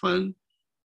orphan,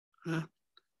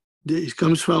 it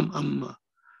comes from Amma.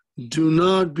 Do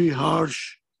not be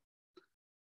harsh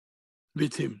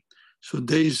with him. So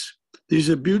there is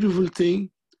a beautiful thing.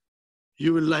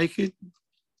 You will like it.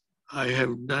 I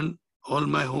have done all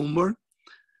my homework.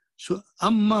 So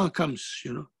Amma comes,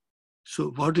 you know. So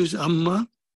what is Amma?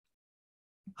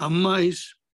 Amma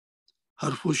is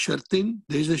harfu shartin.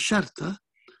 There is a shart.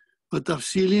 Wa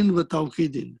tafsilin wa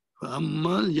tawqidin.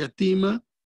 Amma yatima.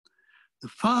 The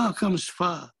fa comes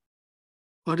fa.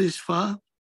 What is fa?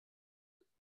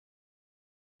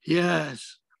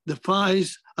 Yes, the fa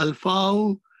is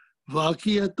al-fa'u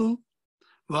waqiyatun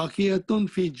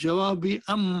fi jawabi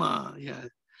amma. Yes.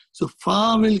 So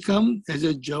fa will come as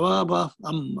a jawab of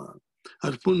amma.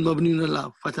 Harfun mabniun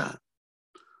ala fatah.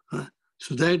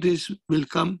 So that will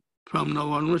come from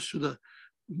now onwards to the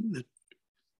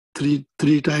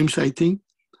three times, I think.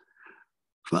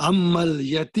 فَأَمَّا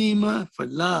الْيَتِيمَ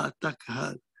فَلَا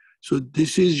تَقْهَرْ. So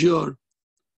this is your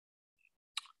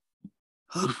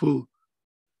harfu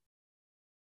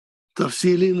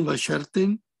tafsilin wa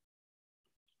shartin,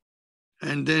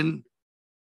 and then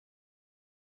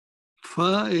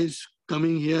fa is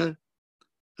coming here.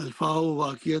 Al-fa'u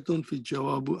waqiyatun fi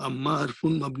jawabu amma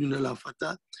harfun mabniun ala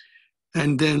fatha,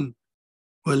 and then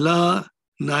wala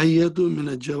nahiyatu min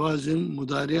al-jawazim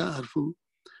mudari'a harfu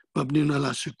mabniun ala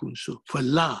sukun. So for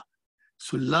la,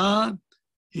 so la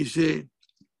is a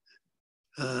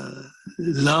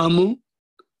lamu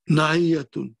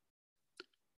nahiyatun.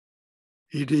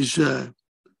 It is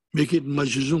make it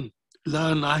majzum.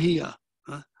 La nahiya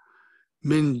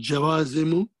min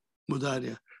jawazimu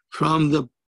mudari'a, from the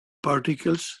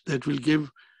particles that will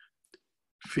give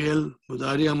fi'l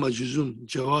mudari'a majzum,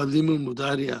 jawazimu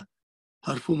mudari'a,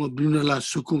 harfu mabniun ala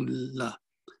sukun la.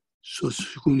 So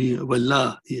sukun here,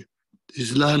 wala here.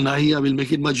 This la nahiya will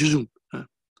make it majzum.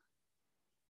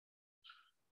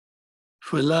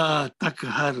 Fala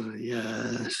takhar,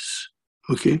 yes.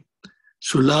 Okay.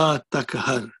 So la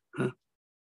takhar.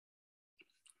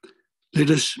 Let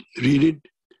us read it.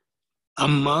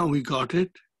 Amma, we got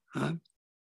it.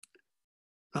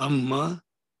 Amma,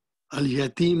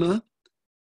 al-yatima,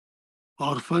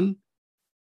 orphan,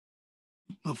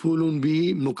 mafulun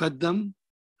bi, muqaddam,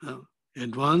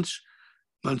 advance,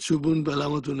 mansubun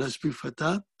balamatu nasbi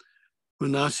fatah,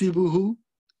 munasibuhu,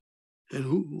 and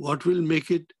what will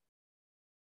make it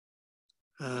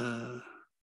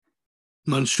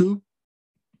mansub?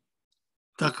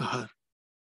 Takhar.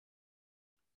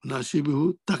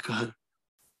 Munasibuhu takhar.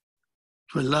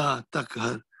 Fala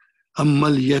takhar.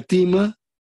 Ammal yatima,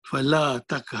 fala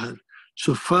takhar.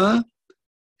 So fa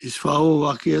is fa'u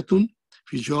waqiyatun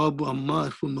fi jawabu amma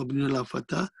harfun mabniun ala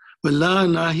fatha, wala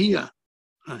nahiya.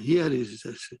 Here is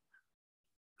it.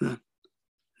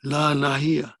 La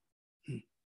nahiya.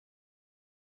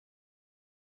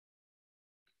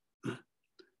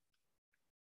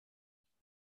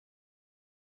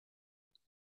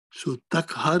 So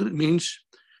takhar means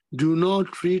do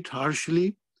not treat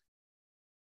harshly,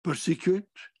 persecute,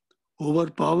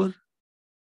 overpower.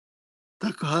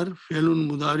 Takhar fi'lun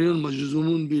mudari'un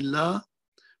majzumun billah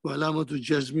wa alamatu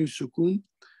jazmi sukun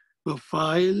wa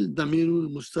fa'il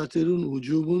damirun mustatirun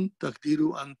wujubun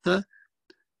taqdiru anta.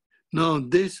 Now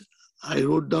this I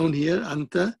wrote down here,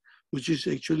 anta, which is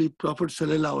actually Prophet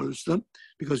Sallallahu Alaihi Wasallam,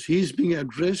 because he is being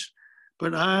addressed,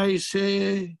 but I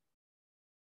say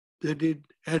that it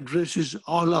addresses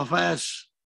all of us.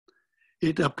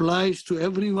 It applies to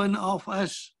every one of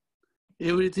us.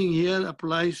 Everything here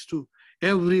applies to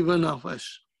every one of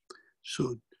us.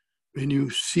 So when you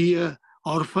see an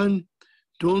orphan,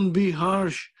 don't be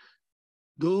harsh.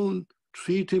 Don't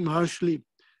treat him harshly.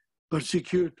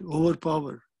 Persecute,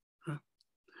 overpower.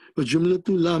 وَجُمْلَةُ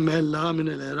لَا مَهَلْ لَهَا مِنَ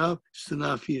الْإِعْرَابِ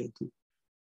اسْتِنَافِيَةٌ.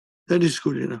 That is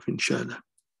good enough, inshallah.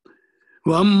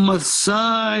 وَأَمَّا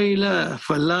السَّائِلَ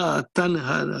فَلَا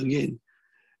تَنْهَرْ, again.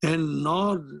 And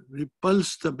nor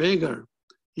repulse the beggar.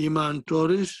 Iman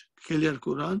Torres, clear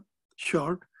Quran,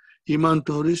 short. Iman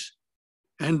Torres,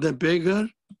 and the beggar,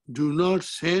 do not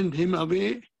send him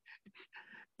away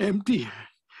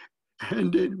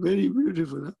empty-handed. Very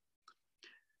beautiful. Huh?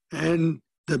 And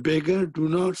the beggar, do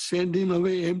not send him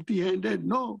away empty-handed.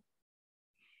 No.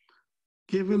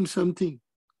 Give him something.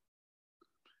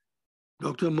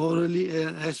 Dr. Morally,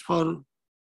 as for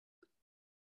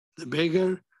the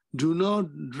beggar, do not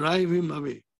drive him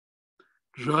away.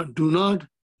 Do not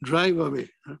drive away.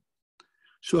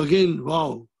 So again,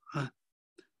 wow.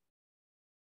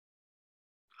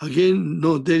 Again,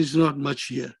 no, there is not much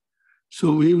here.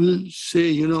 So we will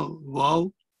say,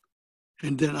 wow,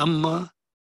 and then amma,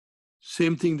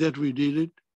 same thing that we did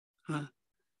it.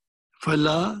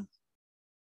 Fala,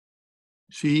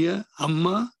 see here,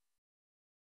 amma,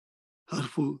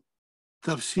 harfu,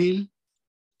 tafsil,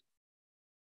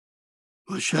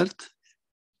 wa shart,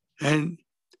 and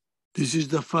this is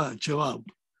the fa, jawab.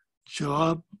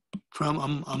 Jawab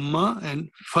from amma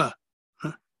and fa.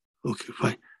 Okay,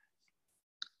 fine.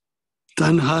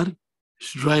 Tanhar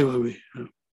is drive away.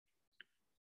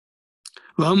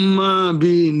 Wamma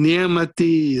bi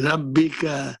niyamati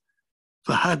rabbika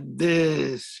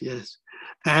fahaddis, yes,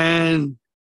 and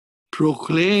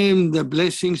proclaim the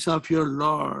blessings of your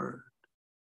Lord.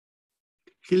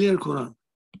 Clear Quran.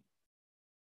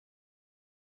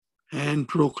 And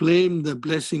proclaim the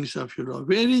blessings of your Lord.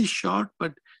 Very short,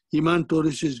 but Iman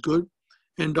Torres is good,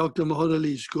 and Dr. Mahar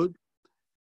Ali is good.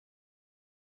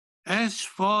 As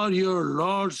for your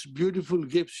Lord's beautiful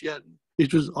gifts, yeah,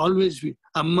 it was always,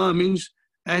 amma means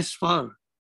as far,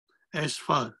 as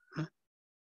far.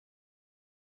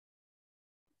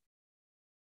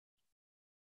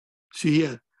 See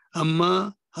here,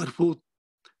 amma harfu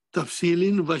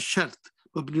tafsilin wa shart,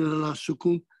 mabni ala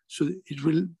sukun. So it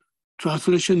will,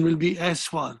 translation will be as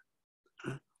far.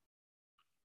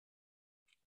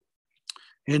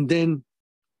 And then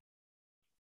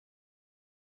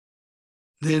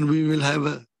we will have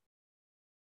a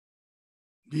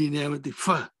binamati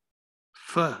fa.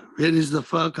 Fa. Where is the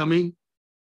fa coming?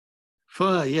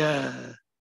 Fa, yeah.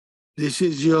 This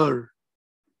is your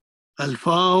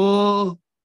alfao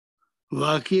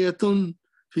waqiyatun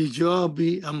fi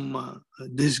jawabi amma.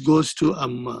 This goes to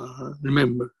amma.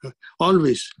 Remember,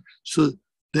 always. So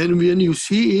then when you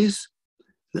see is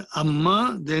the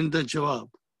amma, then the jawab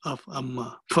of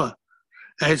amma, fa.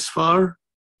 As for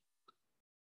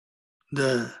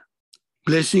the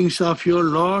blessings of your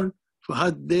Lord,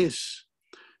 fahad this.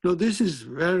 Now this is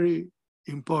very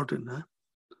important. Huh?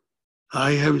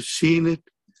 I have seen it,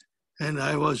 and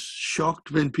I was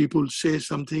shocked when people say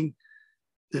something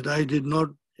that I did not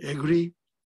agree.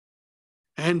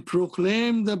 And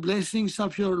proclaim the blessings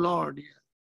of your Lord.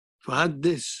 Fahad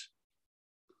this.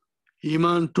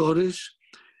 Iman Torres.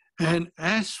 And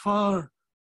as far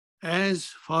as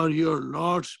for your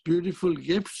Lord's beautiful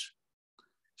gifts,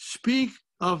 speak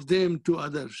of them to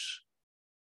others.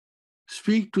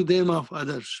 Speak to them of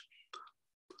others.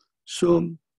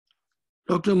 So,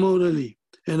 Dr. Morali,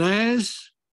 and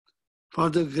as for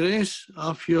the grace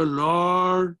of your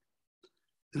Lord,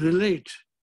 relate.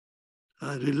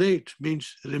 Relate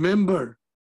means remember,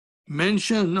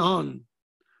 mention on,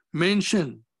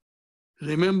 mention,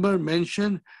 remember,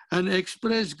 mention, and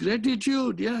express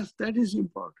gratitude. Yes, that is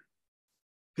important.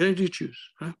 Gratitude.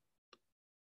 Huh?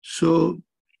 So,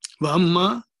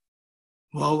 وَأَمَّا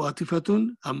واو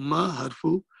عاطفة أما حرف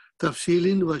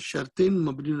تفصيل وشرط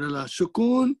مبني على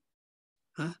سكون.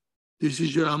 This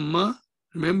is your amma,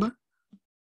 remember?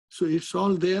 So it's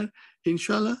all there.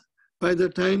 Inshallah, by the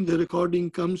time the recording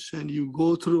comes and you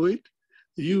go through it,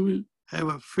 you will have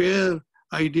a fair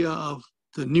idea of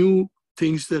the new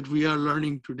things that we are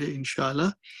learning today,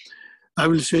 inshallah. I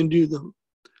will send you the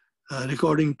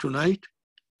recording tonight,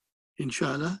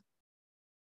 inshallah.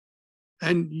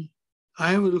 And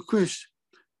I have a request.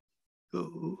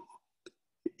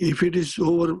 If it is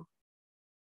over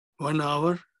 1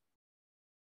 hour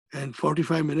and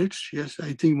 45 minutes, yes,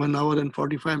 I think 1 hour and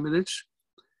 45 minutes.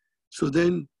 So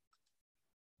then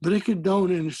break it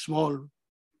down in small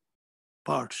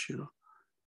parts, you know.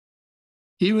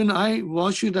 Even I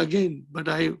watch it again, but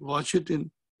I watch it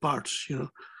in parts, you know.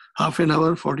 Half an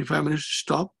hour, 45 minutes,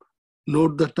 stop,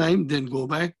 note the time, then go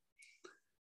back.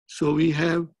 So we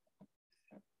have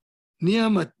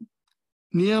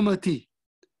niyamati,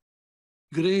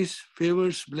 grace,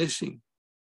 favors, blessing.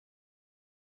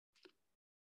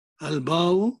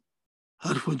 Al-ba'u,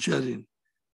 harfu jarin.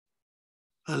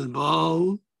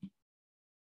 Al-ba'u,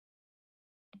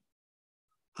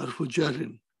 harfu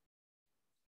jarin.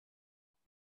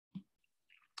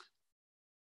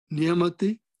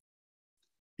 Niyamati,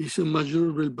 ism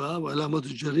majrur bil ba, wa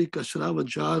alamatu jari, kasra, wa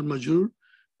jar majrur,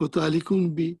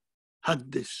 mutalikun bi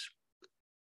haddis.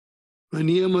 Wa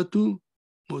niyamatu,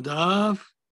 mudaf,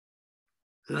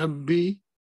 rabbi,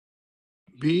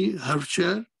 bi harf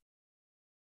jar,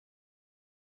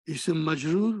 ism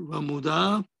majrur, wa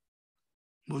mudaf,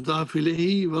 mudaf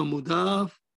ilayhi, wa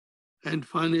mudaf, and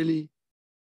finally,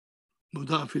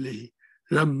 mudaf ilayhi.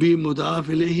 Rabbi mudaf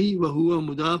ilayhi, wa huwa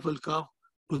mudaf al-kaf,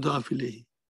 mudaf ilayhi.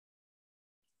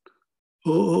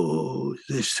 Oh,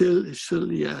 there's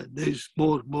still, yeah, there's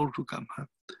more to come. Huh?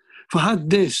 Fahad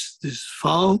this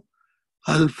faw,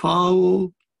 al-faw,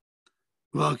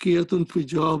 waqiyatun fi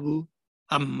jawabu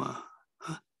amma.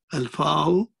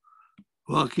 Al-faw,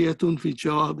 waqiyatun fi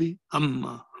jawabi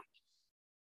amma.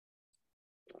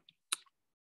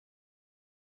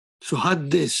 So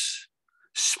had this,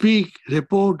 speak,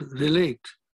 report, relate.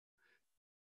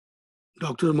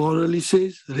 Dr. Morali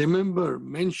says, remember,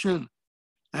 mention,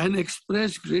 and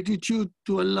express gratitude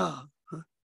to Allah.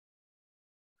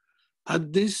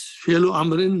 Had this, fi'lu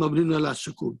amrin mabnin ala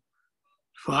sukun.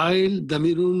 Fa'il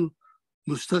damirun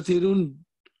mustatirun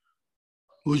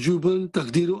wujuban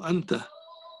taqdiru anta.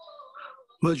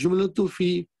 Wa jumlatu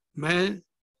fi ma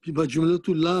wa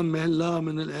jumlatu la mahalla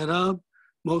min al-i'rab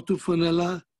mawtufun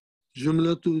ala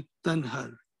jumlatu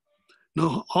tanhar.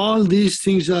 Now all these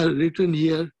things are written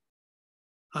here.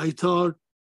 I thought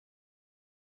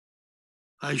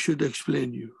I should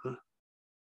explain you.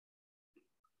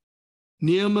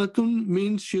 Niyamatun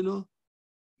means, you know,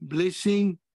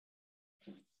 blessing,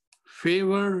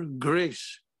 favor,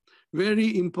 grace.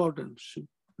 Very important.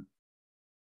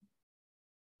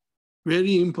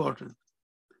 Very important.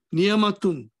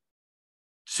 Niyamatun,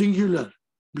 singular,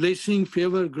 blessing,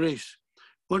 favor, grace.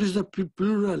 What is the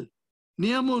plural?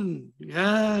 Niyamun,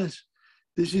 yes.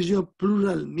 This is your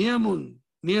plural, niyamun,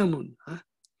 niyamun.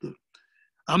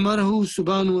 Amarahu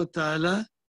subhanahu wa ta'ala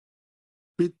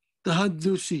with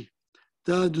tahaddusi.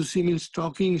 Tahaddusi means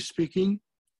talking, speaking,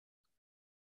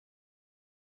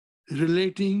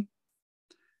 relating,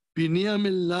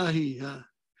 biniyamillahi,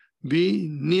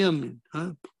 biniyamin,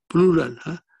 plural,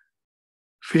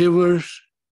 favors,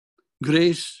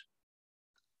 grace,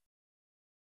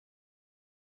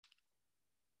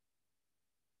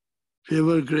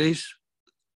 favor, grace,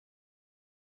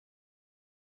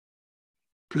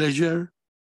 pleasure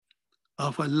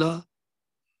of Allah,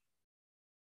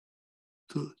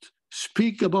 to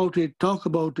speak about it, talk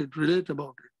about it, relate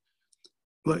about it.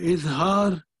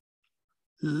 وَإِظْهَارْ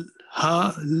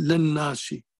ha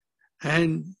lannasi,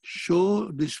 and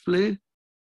show, display,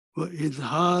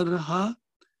 وَإِظْهَارْهَا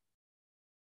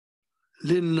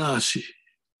لِلنَّاسِ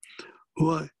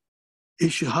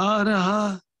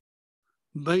وَإِشْهَارَهَا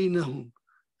بَيْنَهُمْ,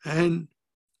 and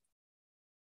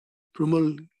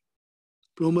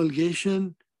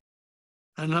promulgation,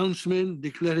 announcement,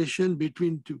 declaration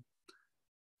between two.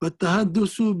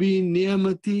 وَالتَّحَدُّثُ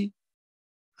بِنِعْمَةِ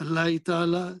اللَّهِ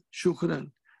تَعَالَى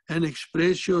شُكْرًا, and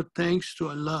express your thanks to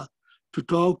Allah, to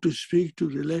talk, to speak, to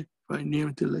relate by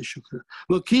نِعْمَةِ اللَّهِ شُكْرًا.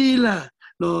 وَكِيلَ,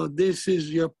 no, this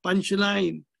is your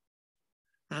punchline.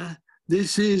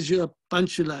 This is your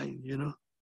punchline, you know.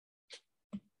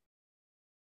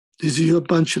 This is your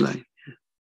punchline.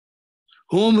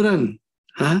 Home run.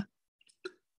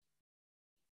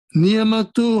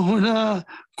 Niyamatu huna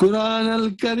Quran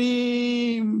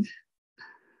al-Kareem.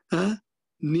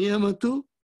 Niyamatu,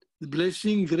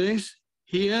 blessing, grace.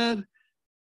 Here,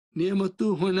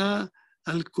 niyamatu huna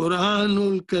al-Quran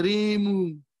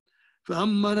al-Kareem.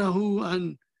 فَأَمَّرَهُ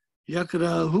أَنْ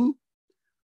يَكْرَهُ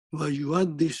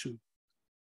وَيُوَدِّسُ,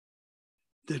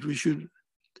 that we should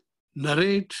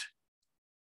narrate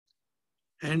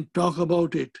and talk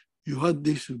about it.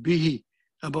 Yuhaddisu bihi,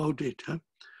 about it.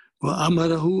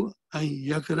 وَأَمَرَهُ أَنْ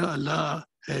يَكْرَهُ, Allah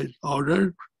has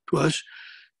ordered to us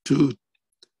to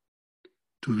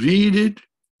read it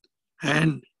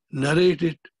and narrate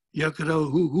it.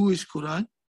 Yakrahu, who is Quran?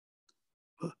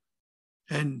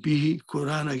 And bihi,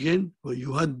 Quran again,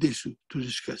 وَيُهَدِّسُ, to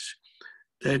discuss.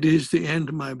 That is the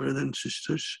end, my brothers and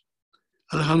sisters.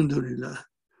 Alhamdulillah.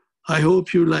 I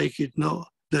hope you like it. Now,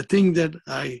 the thing that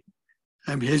I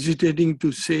am hesitating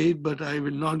to say it, but I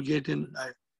will not get in.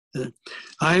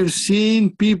 I have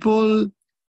seen people,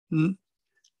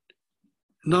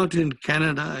 not in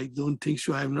Canada, I don't think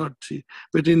so, I have not seen,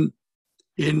 but in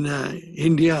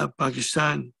India,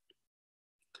 Pakistan,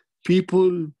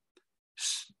 people,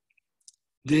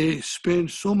 they spend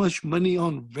so much money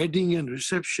on wedding and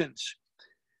receptions.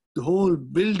 The whole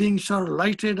buildings are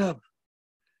lighted up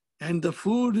and the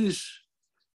food is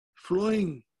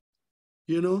flowing,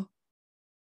 you know.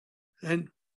 And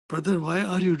brother, why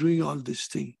are you doing all this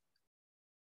thing?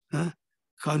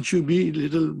 Can't you be a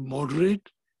little moderate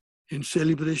in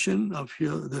celebration of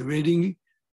the wedding?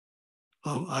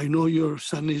 I know your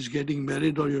son is getting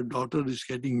married or your daughter is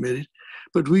getting married,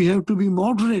 but we have to be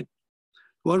moderate.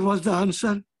 What was the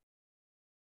answer?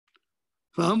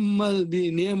 فَأَمَّا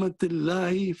بِنِعْمَةِ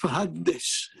اللَّهِ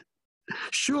فَحَدِّثْ.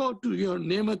 Show to your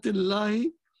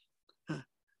ni'matillahi.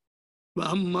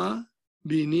 وَأَمَّا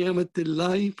بِنِعْمَةِ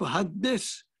اللَّهِ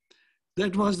فَحَدِّثْ.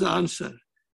 That was the answer.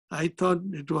 I thought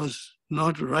it was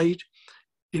not right.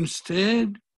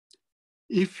 Instead,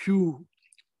 if you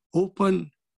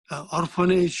open an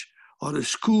orphanage or a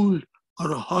school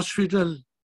or a hospital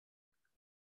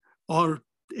or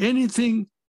anything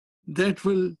that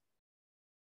will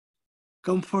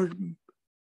comfort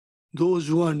those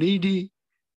who are needy,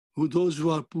 those who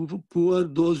are poor,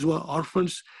 those who are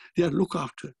orphans, they are looked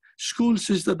after. Schools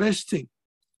is the best thing.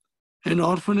 An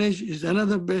orphanage is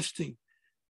another best thing.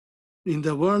 In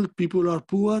the world, people are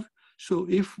poor. So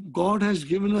if God has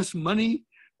given us money,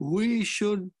 we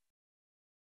should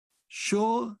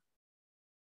show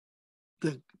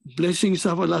the blessings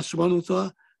of Allah subhanahu wa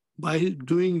ta'ala by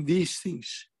doing these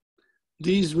things.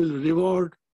 These will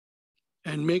reward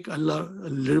and make Allah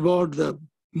reward the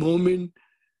moment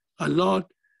a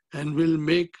lot and will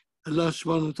make Allah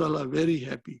subhanahu wa ta'ala very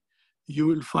happy. You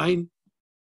will find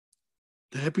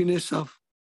the happiness of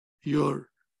your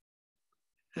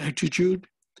attitude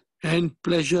and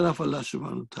pleasure of Allah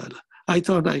subhanahu wa ta'ala. I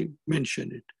thought I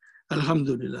mentioned it.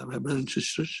 Alhamdulillah, my brothers and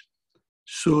sisters.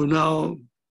 So now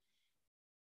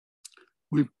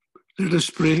let us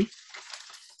pray.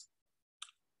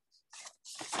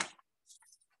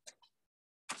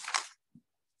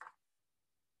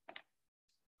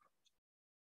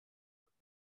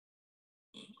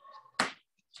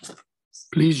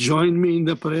 Please join me in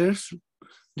the prayers,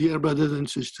 dear brothers and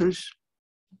sisters.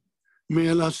 May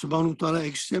Allah subhanahu wa ta'ala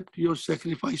accept your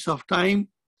sacrifice of time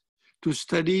to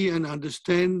study and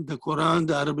understand the Quran,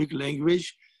 the Arabic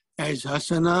language, as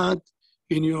hasanat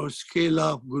in your scale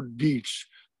of good deeds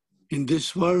in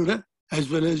this world as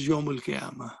well as Yawmul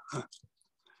Qiyamah.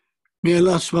 May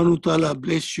Allah subhanahu wa ta'ala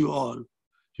bless you all,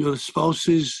 your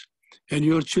spouses and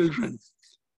your children,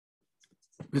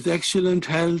 with excellent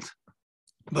health,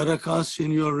 barakas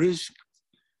in your rizq,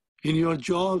 in your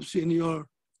jobs, in your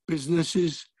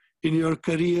businesses, in your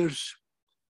careers,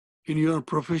 in your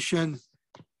profession,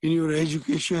 in your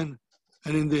education,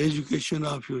 and in the education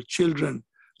of your children.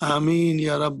 Ameen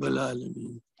ya Rabbal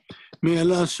Alameen. May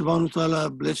Allah subhanahu wa ta'ala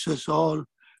bless us all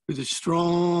with a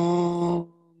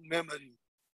strong memory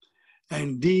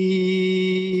and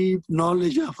deep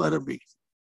knowledge of Arabic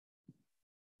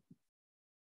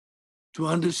to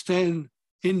understand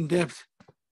in depth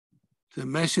the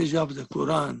message of the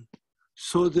Quran,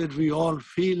 so that we all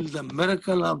feel the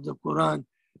miracle of the Quran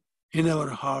in our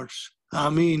hearts.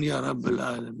 Ameen ya Rabbal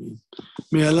Alameen.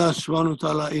 May Allah subhanahu wa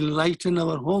ta'ala enlighten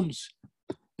our homes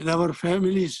and our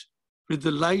families with the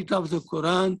light of the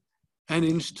Quran and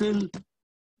instill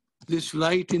this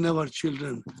light in our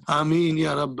children. Ameen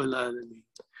ya Rabbal Alameen.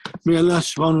 May Allah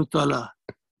subhanahu wa ta'ala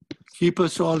keep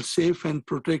us all safe and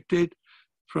protected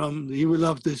from the evil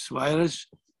of this virus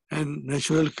and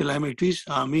natural calamities.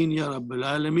 Ameen ya Rabbal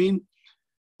Alameen.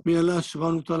 May Allah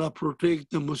subhanahu wa ta'ala protect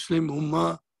the Muslim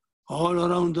Ummah all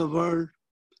around the world,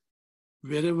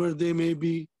 wherever they may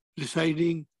be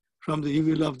residing, from the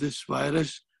evil of this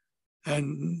virus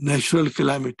and natural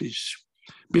calamities.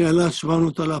 May Allah subhanahu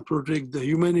wa ta'ala protect the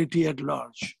humanity at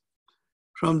large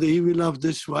from the evil of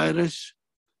this virus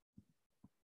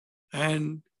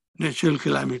and natural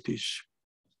calamities.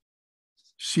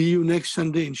 See you next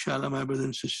Sunday, inshallah, my brothers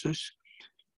and sisters.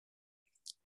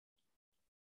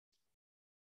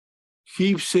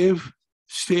 Keep safe,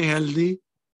 stay healthy,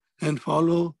 and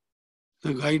follow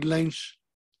the guidelines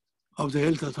of the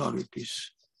health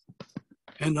authorities.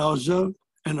 And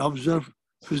observe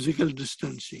physical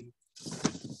distancing.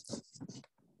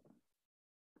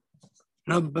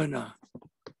 ربنا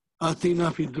آتنا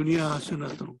في الدنيا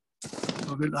حسنة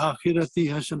وفي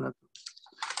الآخرة حسنة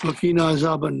وقنا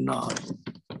عذاب النار.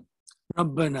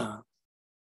 ربنا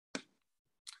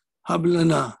هب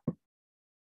لنا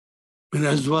من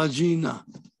أزواجنا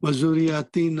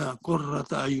وذرياتنا قرة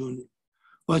أعين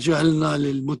واجعلنا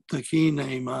للمتقين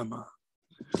إماما.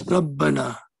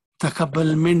 ربنا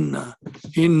تقبل منا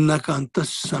إنك أنت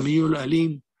السميع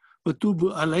العليم وتب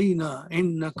علينا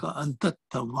إنك أنت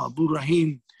التواب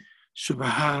الرحيم.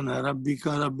 سبحان ربك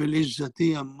رب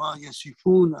العزة عما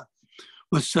يصفون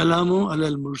والسلام على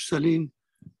المرسلين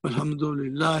والحمد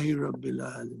لله رب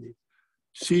العالمين.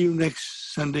 See you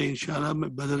next Sunday, inshallah, my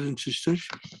brothers and sisters.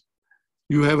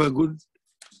 You have a good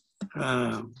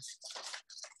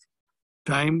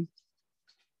time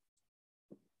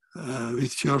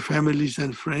with your families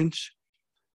and friends,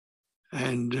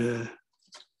 and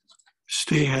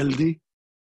stay healthy.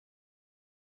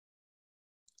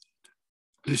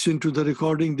 Listen to the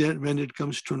recording there when it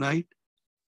comes tonight.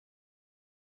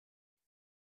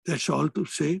 That's all to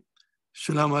say.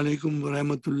 Assalamu alaikum wa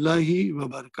rahmatullahi wa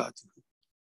barakatuh.